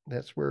those.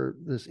 That's where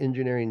this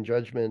engineering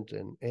judgment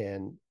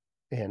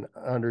and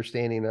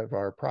understanding of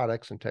our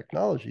products and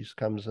technologies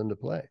comes into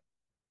play.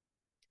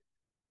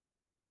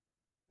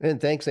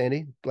 And thanks,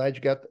 Andy. Glad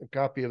you got a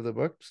copy of the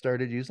book,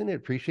 started using it.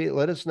 Appreciate it.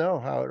 Let us know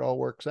how it all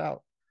works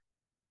out.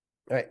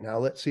 All right, now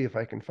let's see if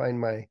I can find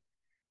my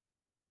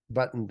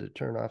button to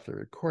turn off the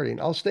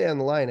recording. I'll stay on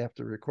the line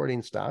after the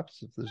recording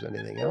stops if there's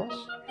anything else.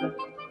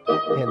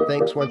 And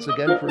thanks once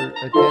again for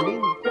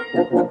attending.